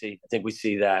accuracy. I think we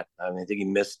see that. I think he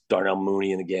missed Darnell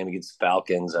Mooney in the game against the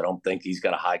Falcons. I don't think he's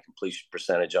got a high completion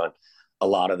percentage on a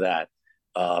lot of that.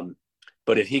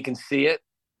 But if he can see it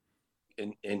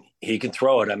and he can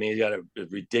throw it, I mean, he's got a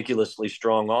ridiculously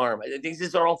strong arm. I think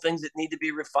these are all things that need to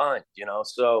be refined,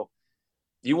 So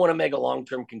you want to make a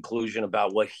long-term conclusion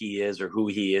about what he is or who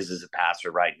he is as a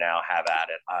passer right now, have at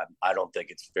it. I don't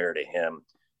think it's fair to him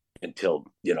until,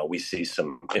 we see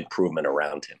some improvement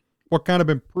around him. What kind of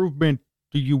improvement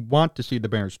do you want to see the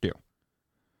Bears do?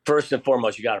 First and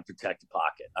foremost, you got to protect the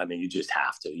pocket. I mean, you just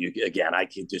have to. I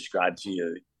can describe to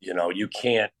you, you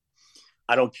can't.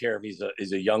 I don't care if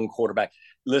he's a young quarterback.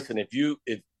 Listen,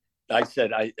 if I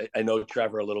said I know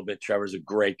Trevor a little bit. Trevor's a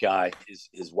great guy.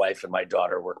 His wife and my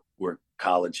daughter were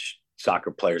college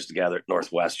soccer players together at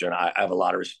Northwestern. I have a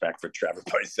lot of respect for Trevor,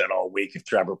 but I said all week, if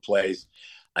Trevor plays,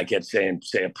 I kept saying,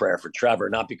 say a prayer for Trevor,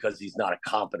 not because he's not a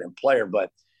competent player, but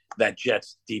that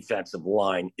Jets defensive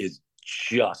line is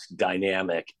just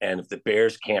dynamic. And if the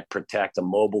Bears can't protect a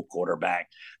mobile quarterback,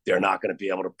 they're not going to be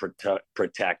able to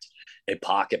protect a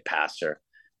pocket passer.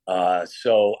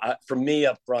 So for me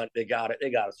up front, they got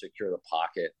to secure the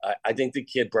pocket. I think the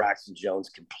kid Braxton Jones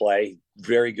can play,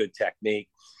 very good technique.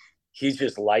 He's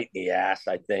just light in the ass,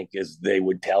 I think, as they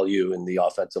would tell you in the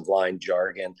offensive line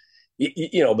jargon.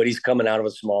 But he's coming out of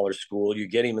a smaller school. You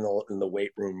get him in the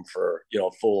weight room for,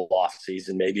 full off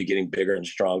season, maybe getting bigger and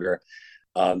stronger.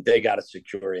 They got to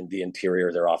secure in the interior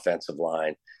of their offensive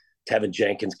line. Tevin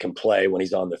Jenkins can play when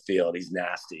he's on the field. He's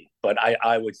nasty. But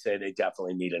I would say they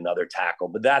definitely need another tackle.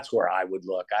 But that's where I would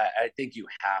look. I think you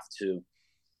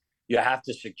have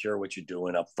to secure what you're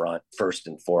doing up front first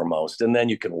and foremost. And then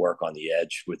you can work on the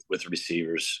edge with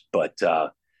receivers. But,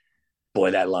 boy,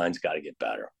 that line's got to get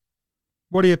better.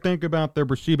 What do you think about their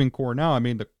receiving core now? I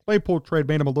mean, the Claypool trade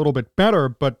made them a little bit better,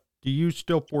 but do you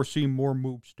still foresee more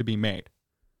moves to be made?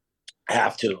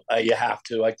 Have to. You have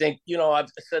to. I think, I've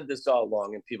said this all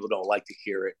along, and people don't like to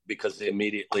hear it because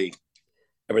immediately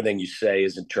everything you say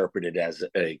is interpreted as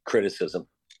a criticism.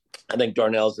 I think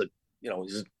Darnell's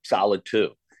he's solid too.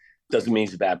 Doesn't mean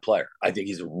he's a bad player. I think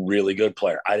he's a really good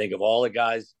player. I think of all the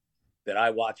guys that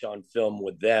I watch on film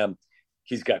with them,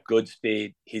 he's got good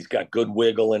speed. He's got good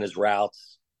wiggle in his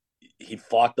routes. He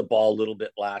fought the ball a little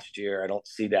bit last year. I don't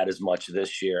see that as much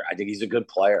this year. I think he's a good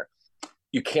player.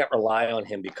 You can't rely on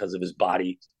him because of his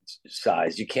body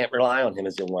size. You can't rely on him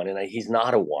as a one, and he's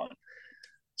not a one.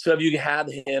 So if you have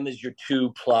him as your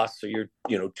 2+ or your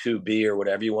 2B or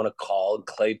whatever you want to call, and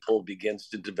Claypool begins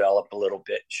to develop a little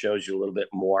bit, shows you a little bit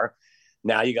more.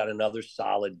 Now you got another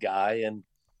solid guy, and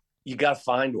you got to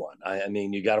find one. I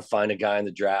mean, you got to find a guy in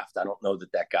the draft. I don't know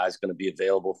that guy's going to be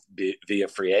available via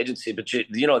free agency, but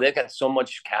they've got so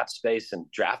much cap space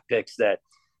and draft picks that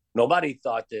nobody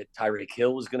thought that Tyreek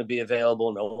Hill was going to be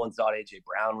available. No one thought A.J.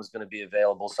 Brown was going to be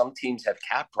available. Some teams have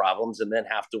cap problems and then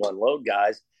have to unload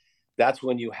guys. That's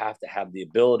when you have to have the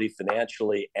ability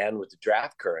financially and with the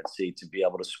draft currency to be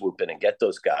able to swoop in and get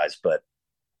those guys. But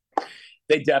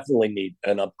they definitely need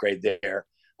an upgrade there.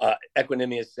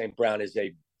 Equanimeous St. Brown is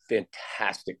a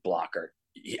fantastic blocker.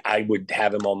 I would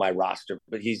have him on my roster,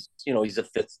 but he's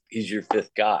your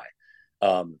fifth guy.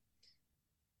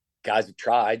 Guys have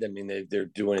tried. I mean, they're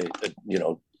doing it.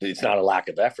 It's not a lack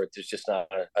of effort. There's just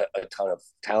not a ton of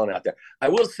talent out there. I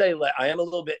will say I am a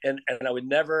little bit, and I would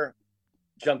never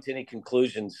jump to any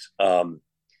conclusions.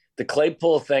 The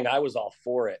Claypool thing, I was all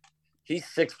for it. He's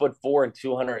 6'4" and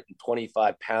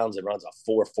 225 pounds and runs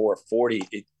a 4.4 40.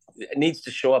 It needs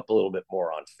to show up a little bit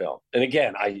more on film. And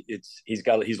again,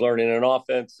 he's learning an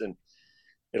offense, and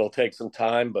it'll take some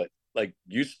time. But like,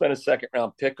 you spent a second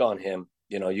round pick on him.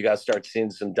 You got to start seeing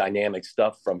some dynamic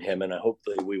stuff from him, and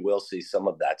hopefully we will see some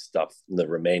of that stuff in the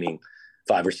remaining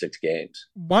 5 or 6 games.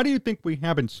 Why do you think we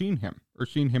haven't seen him or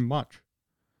seen him much?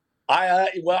 I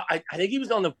think he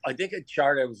was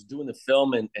I was doing the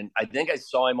film, and I think I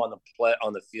saw him on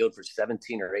the field for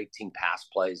 17 or 18 pass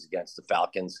plays against the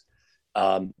Falcons.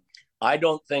 I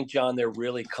don't think, John, they're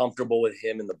really comfortable with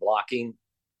him in the blocking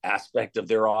aspect of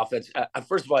their offense.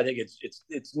 First of all, I think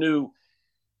it's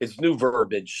new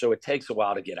verbiage, so it takes a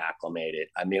while to get acclimated.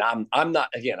 I mean, I'm not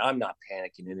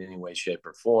panicking in any way, shape,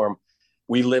 or form.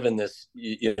 We live in this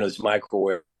this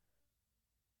microwave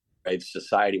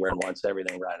society where everyone wants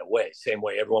everything right away. Same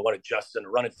way everyone wanted Justin to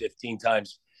run it 15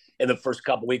 times in the first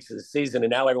couple weeks of the season,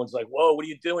 and now everyone's like, "Whoa, what are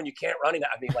you doing? You can't run it."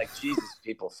 I mean, like, Jesus,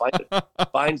 people, find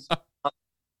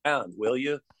around, will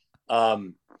you?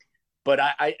 But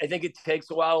I think it takes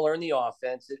a while to learn the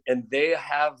offense, and they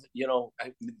have,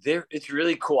 it's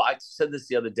really cool. I said this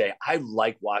the other day. I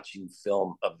like watching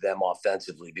film of them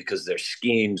offensively because their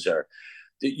schemes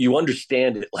you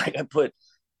understand it. Like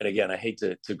and again, I hate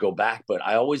to go back, but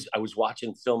I was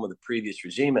watching film of the previous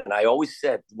regime, and I always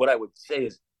said, what I would say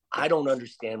is, I don't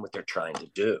understand what they're trying to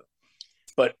do.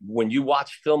 But when you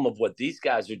watch film of what these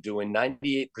guys are doing,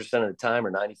 98% of the time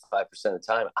or 95% of the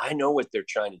time, I know what they're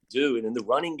trying to do. And in the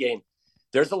running game,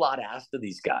 there's a lot asked of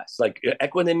these guys. Like,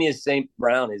 Equanimeous St.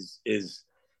 Brown is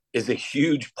a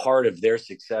huge part of their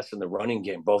success in the running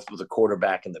game, both with the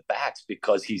quarterback and the backs,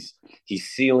 because he's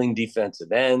sealing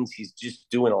defensive ends. He's just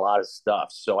doing a lot of stuff.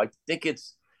 So I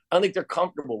don't think they're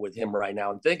comfortable with him right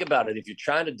now. And think about it. If you're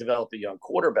trying to develop a young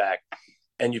quarterback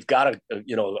and you've got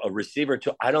a receiver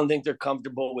too, I don't think they're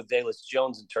comfortable with Velus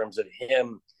Jones in terms of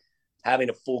him having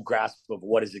a full grasp of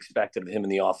what is expected of him in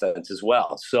the offense as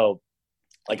well. So,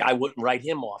 like, I wouldn't write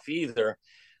him off either.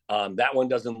 That one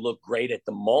doesn't look great at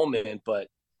the moment, but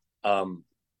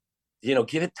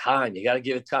give it time. You got to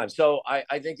give it time. So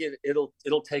I think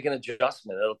it'll take an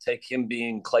adjustment. It'll take him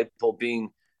Claypool being,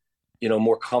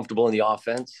 more comfortable in the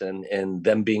offense and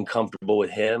them being comfortable with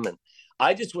him. And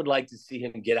I just would like to see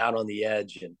him get out on the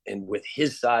edge and with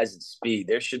his size and speed,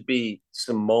 there should be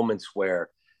some moments where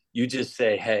you just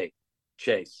say, hey,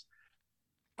 Chase,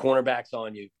 cornerback's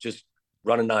on you, just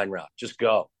run a 9 route, just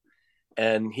go.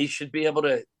 And he should be able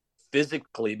to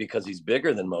physically, because he's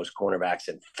bigger than most cornerbacks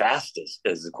and fast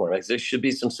as the cornerbacks, there should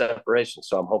be some separation.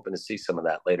 So I'm hoping to see some of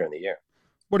that later in the year.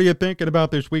 What are you thinking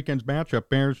about this weekend's matchup,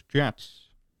 Bears-Jets?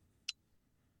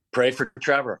 Pray for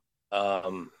Trevor,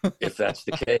 if that's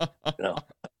the case.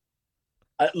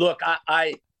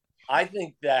 I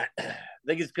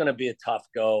think it's going to be a tough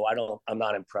go. I'm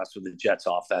not impressed with the Jets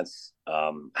offense.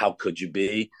 How could you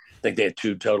be? I think they had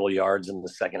 2 total yards in the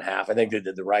second half. I think they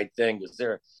did the right thing because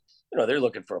they're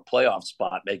looking for a playoff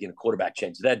spot, making a quarterback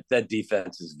change. That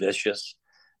defense is vicious.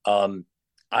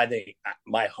 I think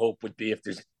my hope would be, if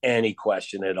there's any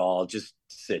question at all, just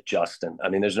sit Justin. I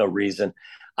mean, there's no reason.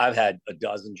 I've had a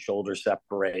dozen shoulder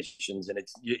separations, and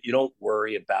you don't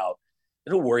worry about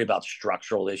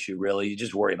structural issue, really. You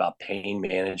just worry about pain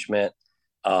management.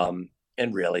 And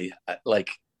really, like,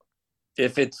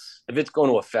 if it's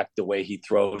going to affect the way he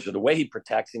throws or the way he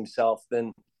protects himself,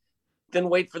 then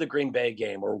wait for the Green Bay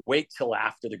game, or wait till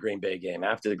after the Green Bay game.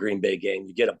 After the Green Bay game,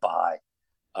 you get a bye.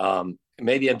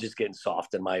 Maybe I'm just getting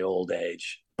soft in my old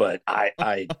age, but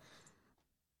I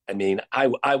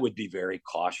would be very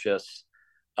cautious.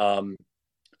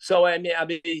 So I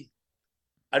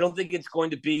don't think it's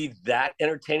going to be that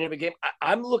entertaining of a game.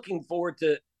 I'm looking forward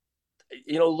to,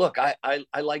 look, I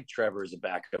like Trevor as a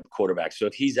backup quarterback. So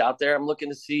if he's out there, I'm looking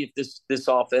to see if this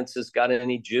offense has got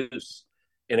any juice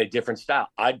in a different style.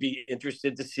 I'd be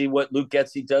interested to see what Luke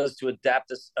Getsy does to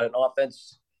adapt an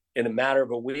offense in a matter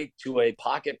of a week to a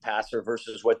pocket passer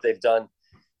versus what they've done.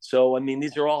 So,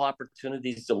 these are all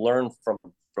opportunities to learn from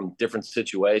different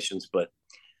situations, but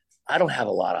I don't have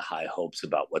a lot of high hopes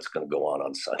about what's going to go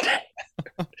on Sunday.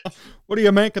 What do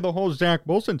you make of the whole Zach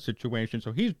Wilson situation?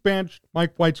 So he's benched,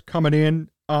 Mike White's coming in.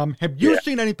 Have you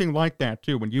seen anything like that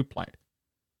too when you played?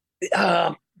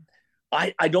 I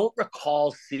don't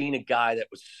recall seeing a guy that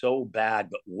was so bad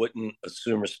but wouldn't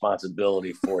assume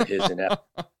responsibility for his inept.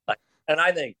 And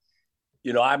I think,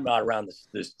 I'm not around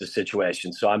the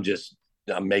situation, so I'm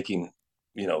making,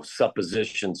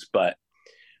 suppositions, but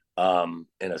and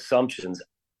assumptions.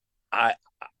 I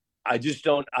just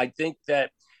don't. I think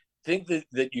that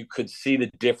you could see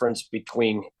the difference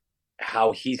between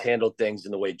how he's handled things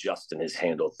and the way Justin has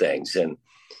handled things. And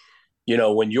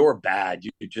when you're bad,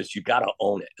 you got to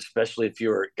own it, especially if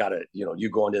you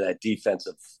go into that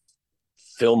defensive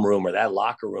film room or that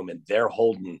locker room and they're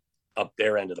holding up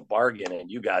their end of the bargain and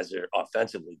you guys are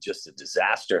offensively just a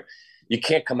disaster. You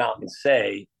can't come out and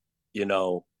say,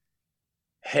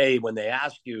 hey, when they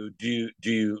ask you, do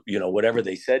you, whatever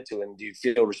they said to him, do you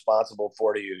feel responsible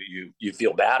for it? You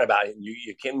feel bad about it? And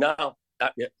you can, no,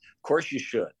 not yet. Of course you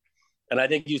should. And I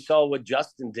think you saw what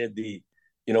Justin did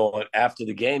after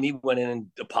the game. He went in and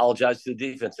apologized to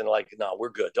the defense and no, we're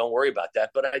good. Don't worry about that.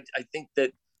 But I think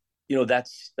that,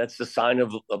 that's the sign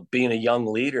of being a young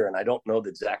leader. And I don't know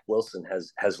that Zach Wilson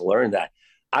has learned that.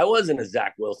 I wasn't a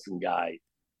Zach Wilson guy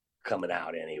coming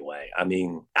out anyway. I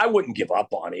wouldn't give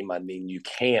up on him. You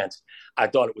can't. I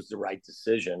thought it was the right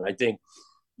decision. I think,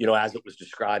 as it was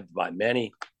described by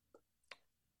many,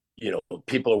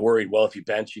 people are worried, well, if you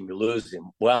bench him, you lose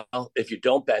him. Well, if you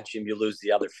don't bench him, you lose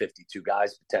the other 52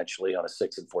 guys potentially on a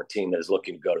 6-4 team that is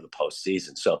looking to go to the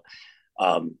postseason. So,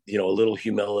 a little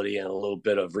humility and a little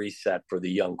bit of reset for the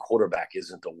young quarterback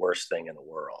isn't the worst thing in the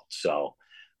world. So,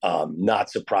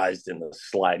 not surprised in the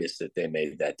slightest that they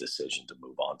made that decision to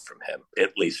move on from him,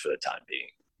 at least for the time being.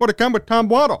 More to come with Tom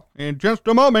Waddle in just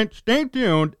a moment. Stay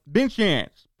tuned. This is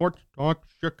Sports Talk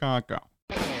Chicago.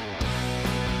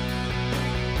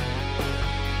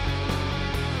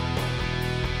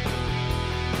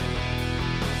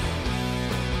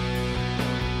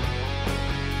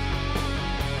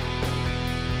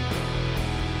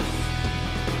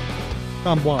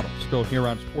 Tom Waddle, still here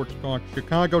on Sports Talk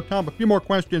Chicago. Tom, a few more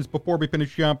questions before we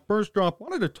finish up. First off,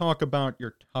 wanted to talk about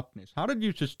your toughness. How did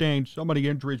you sustain so many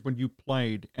injuries when you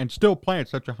played and still play at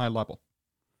such a high level?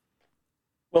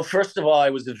 Well, first of all,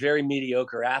 I was a very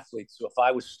mediocre athlete, so if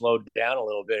I was slowed down a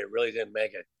little bit, it really didn't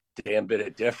make a damn bit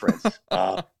of difference.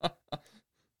 I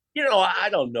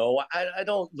don't know. I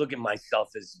don't look at myself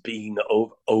as being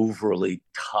overly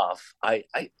tough. I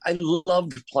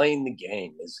loved playing the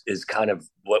game is kind of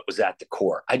what was at the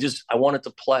core. I wanted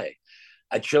to play.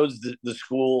 I chose the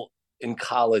school in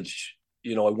college,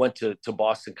 I went to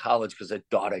Boston College because I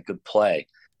thought I could play.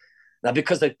 Not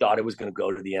because I thought I was going to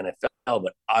go to the NFL,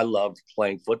 but I loved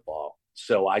playing football.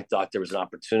 So I thought there was an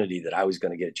opportunity that I was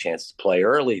going to get a chance to play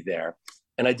early there.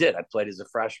 And I did. I played as a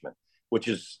freshman, which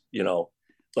is,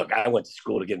 look, I went to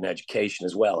school to get an education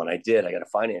as well. And I did. I got a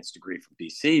finance degree from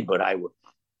BC, but I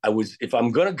was, if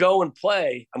I'm going to go and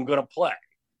play, I'm going to play.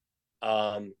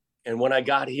 And when I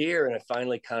got here and I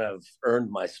finally kind of earned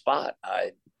my spot,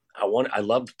 I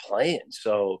loved playing.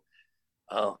 So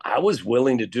I was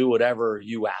willing to do whatever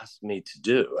you asked me to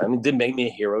do. I mean, it didn't make me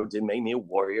a hero, didn't make me a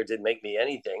warrior, didn't make me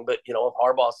anything. But, if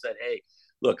Harbaugh said, hey,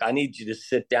 look, I need you to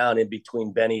sit down in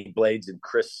between Benny Blades and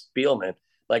Chris Spielman,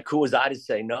 like, who was I to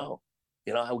say no?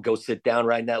 I would go sit down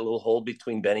right in that little hole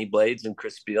between Benny Blades and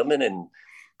Chris Spielman, and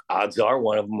odds are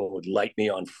one of them would light me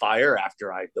on fire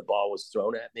after the ball was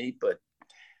thrown at me. But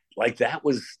like, that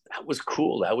was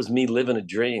cool. That was me living a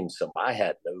dream. So I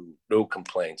had no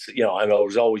complaints. I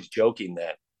was always joking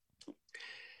that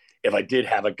if I did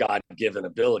have a God-given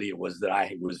ability, it was that I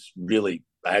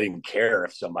didn't care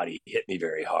if somebody hit me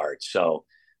very hard. So,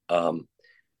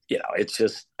 it's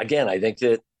just, again, I think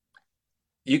that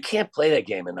you can't play that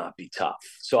game and not be tough.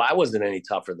 So I wasn't any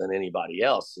tougher than anybody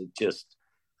else. It just,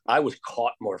 I was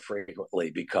caught more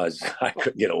frequently because I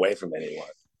couldn't get away from anyone.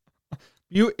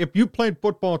 If you played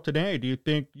football today, do you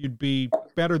think you'd be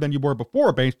better than you were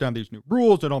before based on these new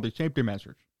rules and all these safety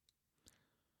measures?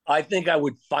 I think I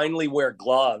would finally wear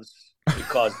gloves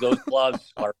because those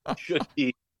gloves should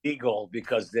be legal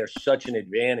because they're such an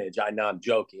advantage. I know I'm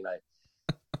joking.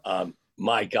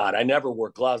 My God, I never wore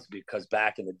gloves because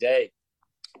back in the day,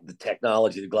 the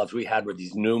technology, the gloves we had were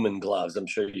these Newman gloves. I'm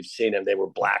sure you've seen them. They were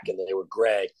black and they were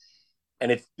gray.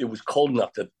 And if it was cold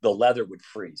enough, the leather would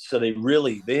freeze. So they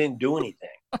didn't do anything.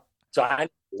 So I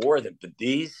wore them. But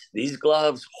these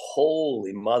gloves,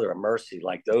 holy mother of mercy,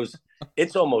 like those,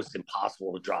 it's almost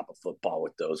impossible to drop a football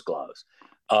with those gloves.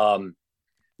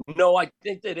 No, I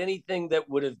think that anything that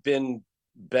would have been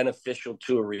beneficial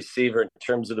to a receiver in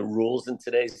terms of the rules in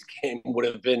today's game would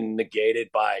have been negated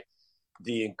by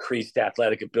the increased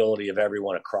athletic ability of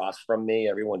everyone across from me.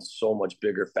 Everyone's so much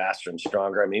bigger, faster, and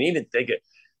stronger. I mean, even think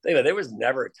there was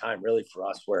never a time really for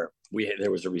us where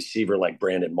there was a receiver like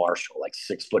Brandon Marshall, like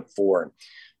 6'4" and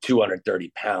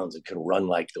 230 pounds and could run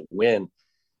like the wind.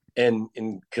 And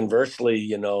conversely,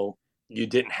 you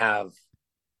didn't have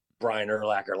Brian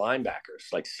Urlacher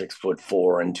linebackers like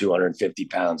 6'4" and 250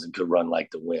 pounds and could run like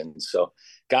the wind. So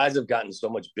guys have gotten so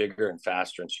much bigger and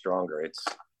faster and stronger. It's,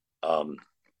 I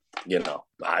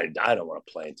don't want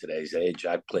to play in today's age.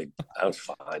 I was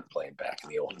fine playing back in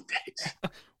the olden days.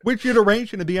 Which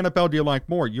iteration of the NFL do you like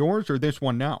more, yours or this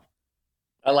one now?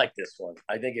 I like this one.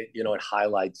 I think it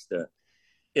highlights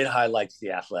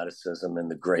the athleticism and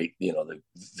the great,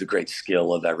 the great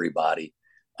skill of everybody.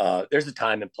 There's a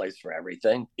time and place for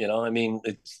everything.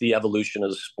 It's the evolution of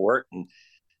the sport. And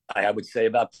I would say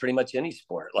about pretty much any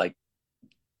sport, like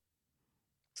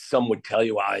some would tell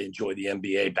you I enjoy the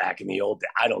NBA back in the old days.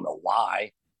 I don't know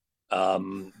why.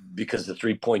 Because the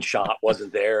 3-point shot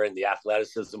wasn't there and the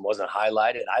athleticism wasn't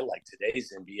highlighted. I like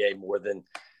today's NBA more than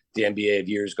the NBA of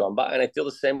years gone by. And I feel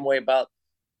the same way about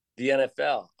the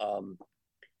NFL. I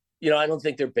don't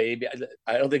think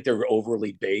they're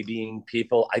overly babying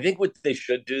people. I think what they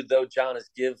should do though, John,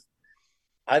 is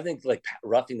I think like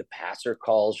roughing the passer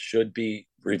calls should be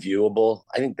reviewable.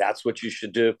 I think that's what you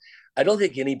should do. I don't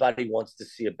think anybody wants to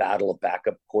see a battle of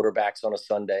backup quarterbacks on a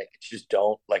Sunday. Just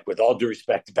don't. Like, with all due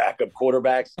respect to backup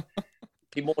quarterbacks,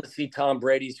 people want to see Tom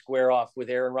Brady square off with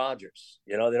Aaron Rodgers.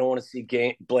 They don't want to see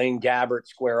Blaine Gabbert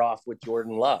square off with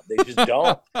Jordan Love. They just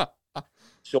don't.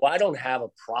 So I don't have a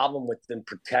problem with them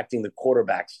protecting the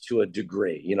quarterbacks to a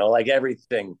degree. Like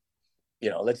everything,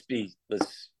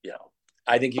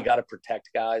 I think you got to protect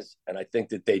guys, and I think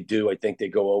that they do. I think they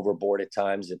go overboard at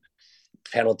times, and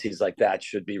penalties like that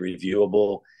should be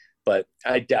reviewable. But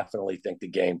I definitely think the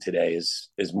game today is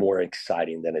more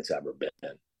exciting than it's ever been.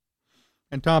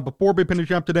 And Tom, before we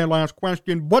finish up today, last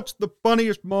question: what's the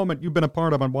funniest moment you've been a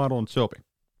part of on Waddle and Sylvie?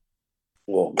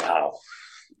 Well, wow,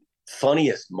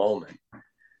 funniest moment.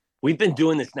 We've been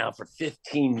doing this now for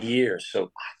 15 years,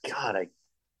 so God,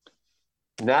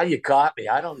 now you got me.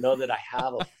 I don't know that I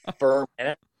have a firm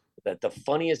answer. That the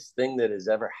funniest thing that has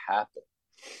ever happened.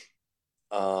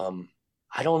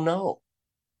 I don't know.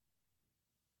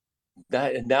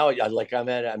 That now,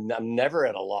 I'm never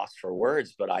at a loss for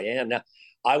words, but I am now.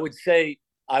 I would say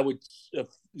I would,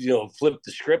 flip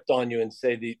the script on you and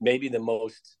say maybe the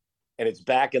most, and it's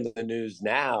back in the news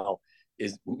now,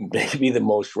 is maybe the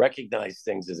most recognized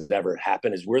things that has ever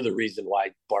happened is we're the reason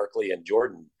why Barkley and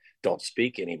Jordan don't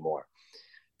speak anymore.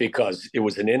 because it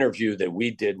was an interview that we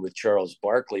did with Charles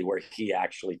Barkley where he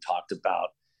actually talked about,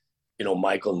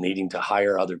 Michael needing to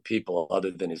hire other people other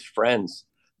than his friends.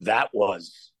 That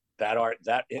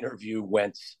interview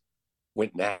went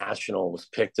national, was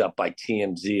picked up by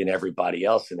TMZ and everybody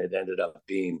else, and it ended up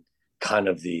being kind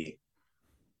of the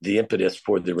impetus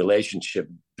for the relationship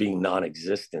being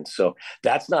non-existent. So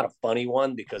that's not a funny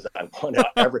one, because I want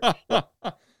to in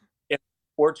the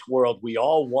sports world, we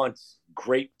all want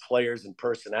great players and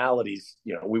personalities.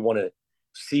 We want to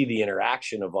see the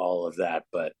interaction of all of that,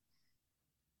 but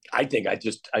I think I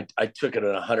took it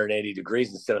at 180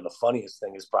 degrees. Instead of the funniest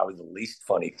thing, is probably the least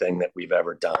funny thing that we've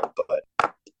ever done, but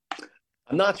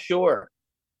I'm not sure.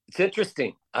 It's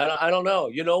interesting. I don't know.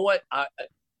 You know what?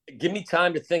 Give me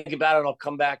time to think about it. I'll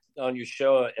come back on your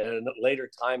show at a later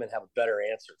time and have a better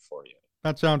answer for you.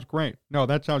 That sounds great. No,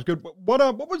 that sounds good.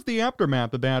 What was the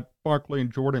aftermath of that Barkley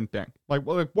and Jordan thing?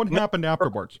 What happened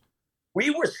afterwards?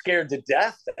 We were scared to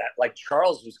death that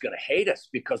Charles was going to hate us,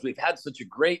 because we've had such a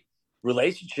great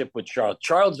relationship with Charles.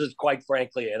 Charles is, quite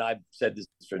frankly, and I've said this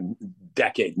for a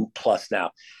decade plus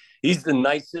now, he's the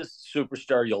nicest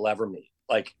superstar you'll ever meet.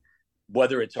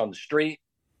 Whether it's on the street,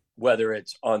 whether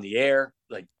it's on the air,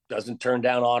 doesn't turn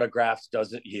down autographs,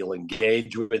 he'll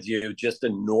engage with you. Just a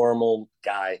normal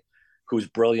guy who's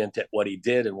brilliant at what he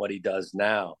did and what he does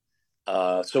now.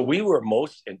 So we've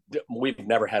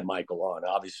never had Michael on.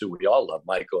 Obviously, we all love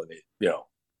Michael, and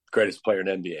greatest player in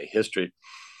NBA history.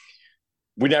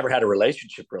 We never had a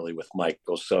relationship really with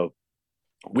Michael, so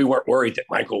we weren't worried that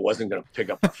Michael wasn't going to pick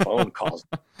up our phone calls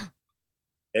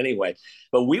anyway.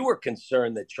 But we were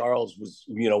concerned that Charles was,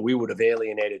 we would have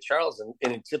alienated Charles. And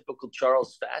in typical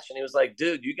Charles fashion, he was like,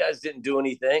 dude, you guys didn't do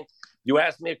anything. You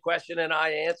asked me a question and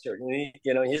I answered. And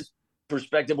his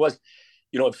perspective was,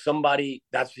 if somebody,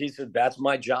 he said, that's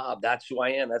my job. That's who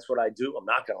I am. That's what I do. I'm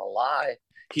not going to lie.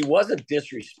 He wasn't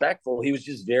disrespectful. He was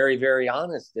just very, very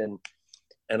honest. And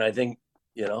I think,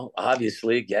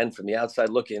 obviously, again, from the outside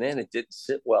looking in, it didn't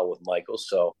sit well with Michael.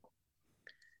 So,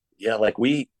 yeah, I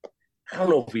don't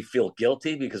know if we feel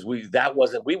guilty, because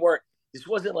this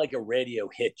wasn't like a radio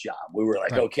hit job. We were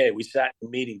like, right. Okay, we sat in a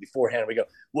meeting beforehand. We go,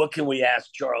 what can we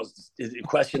ask Charles a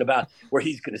question about where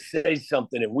he's going to say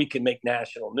something and we can make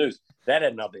national news? That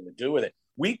had nothing to do with it.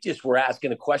 We just were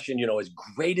asking a question, as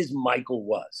great as Michael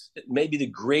was, maybe the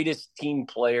greatest team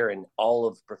player in all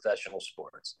of professional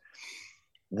sports.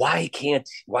 Why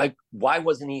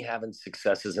wasn't he having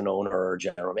success as an owner or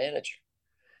general manager?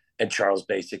 And Charles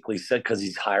basically said, because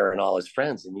he's hiring all his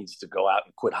friends. He needs to go out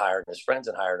and quit hiring his friends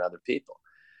and hiring other people.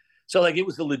 So it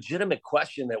was a legitimate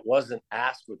question that wasn't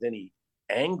asked with any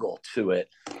angle to it.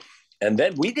 And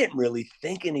then we didn't really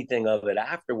think anything of it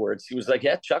afterwards. He was like,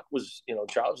 yeah, Charles was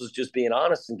just being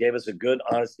honest and gave us a good,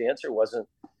 honest answer. Wasn't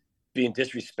being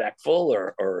disrespectful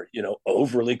or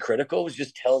overly critical. It was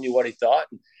just telling you what he thought.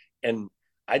 And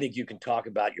I think you can talk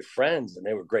about your friends, and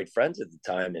they were great friends at the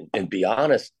time, and be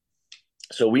honest.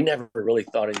 So we never really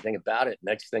thought anything about it.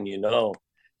 Next thing you know,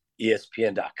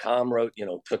 ESPN.com wrote,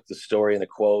 took the story and the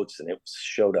quotes, and it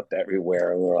showed up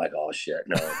everywhere. And we were like, oh shit,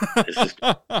 no, this is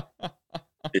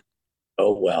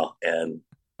oh well. And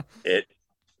it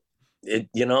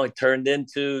turned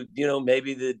into,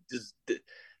 maybe the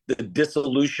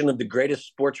dissolution of the greatest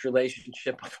sports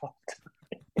relationship of all time.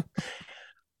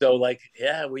 So I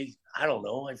don't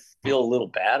know. I feel a little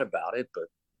bad about it, but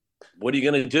what are you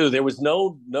going to do? There was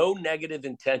no negative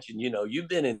intention. You've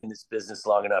been in this business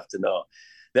long enough to know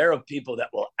there are people that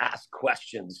will ask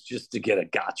questions just to get a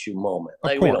got you moment.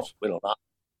 We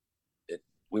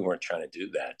weren't trying to do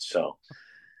that. So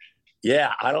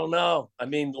yeah, I don't know. I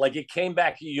mean, it came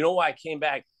back. You know why it came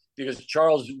back? Because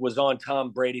Charles was on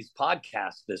Tom Brady's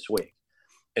podcast this week,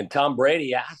 and Tom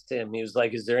Brady asked him, he was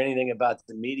like, is there anything about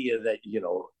the media that,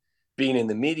 being in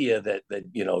the media that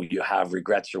you have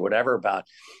regrets or whatever about?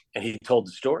 And he told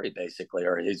the story basically,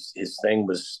 or his thing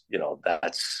was,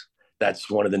 that's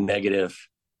one of the negative,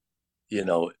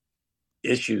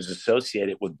 issues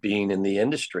associated with being in the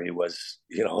industry was,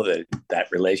 that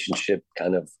relationship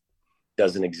kind of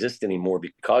doesn't exist anymore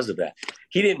because of that.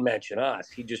 He didn't mention us.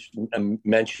 He just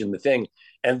mentioned the thing.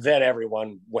 And then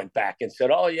everyone went back and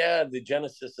said, oh yeah, the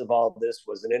genesis of all this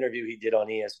was an interview he did on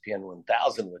ESPN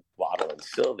 1000 with Waddle and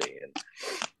Sylvie. And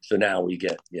so now we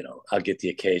get, I'll get the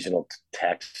occasional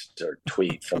text or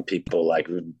tweet from people like,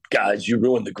 guys, you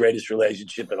ruined the greatest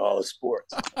relationship in all of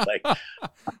sports.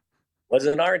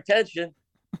 Wasn't our intention.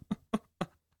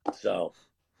 So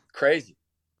crazy.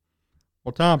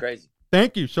 Well, Tom, crazy.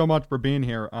 Thank you so much for being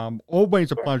here.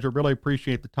 Always a pleasure. Really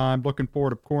appreciate the time. Looking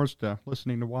forward, of course, to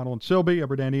listening to Waddle and Sylvie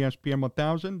every day on ESPN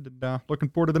 1000. And looking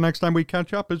forward to the next time we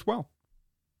catch up as well.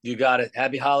 You got it.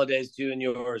 Happy holidays to you and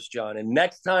yours, John. And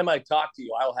next time I talk to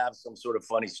you, I'll have some sort of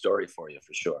funny story for you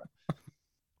for sure.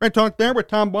 Great talk there with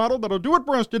Tom Waddle. That'll do it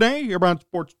for us today here on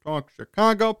Sports Talk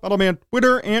Chicago. Follow me on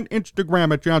Twitter and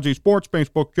Instagram at John Z Sports,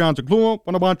 Facebook John Zaghloul.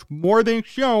 Want to watch more of this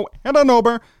show? Head on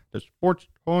over to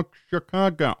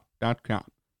sportstalkchicago.com.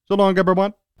 So long,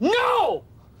 everyone. No!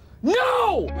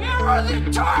 No! Where are the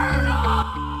turtles?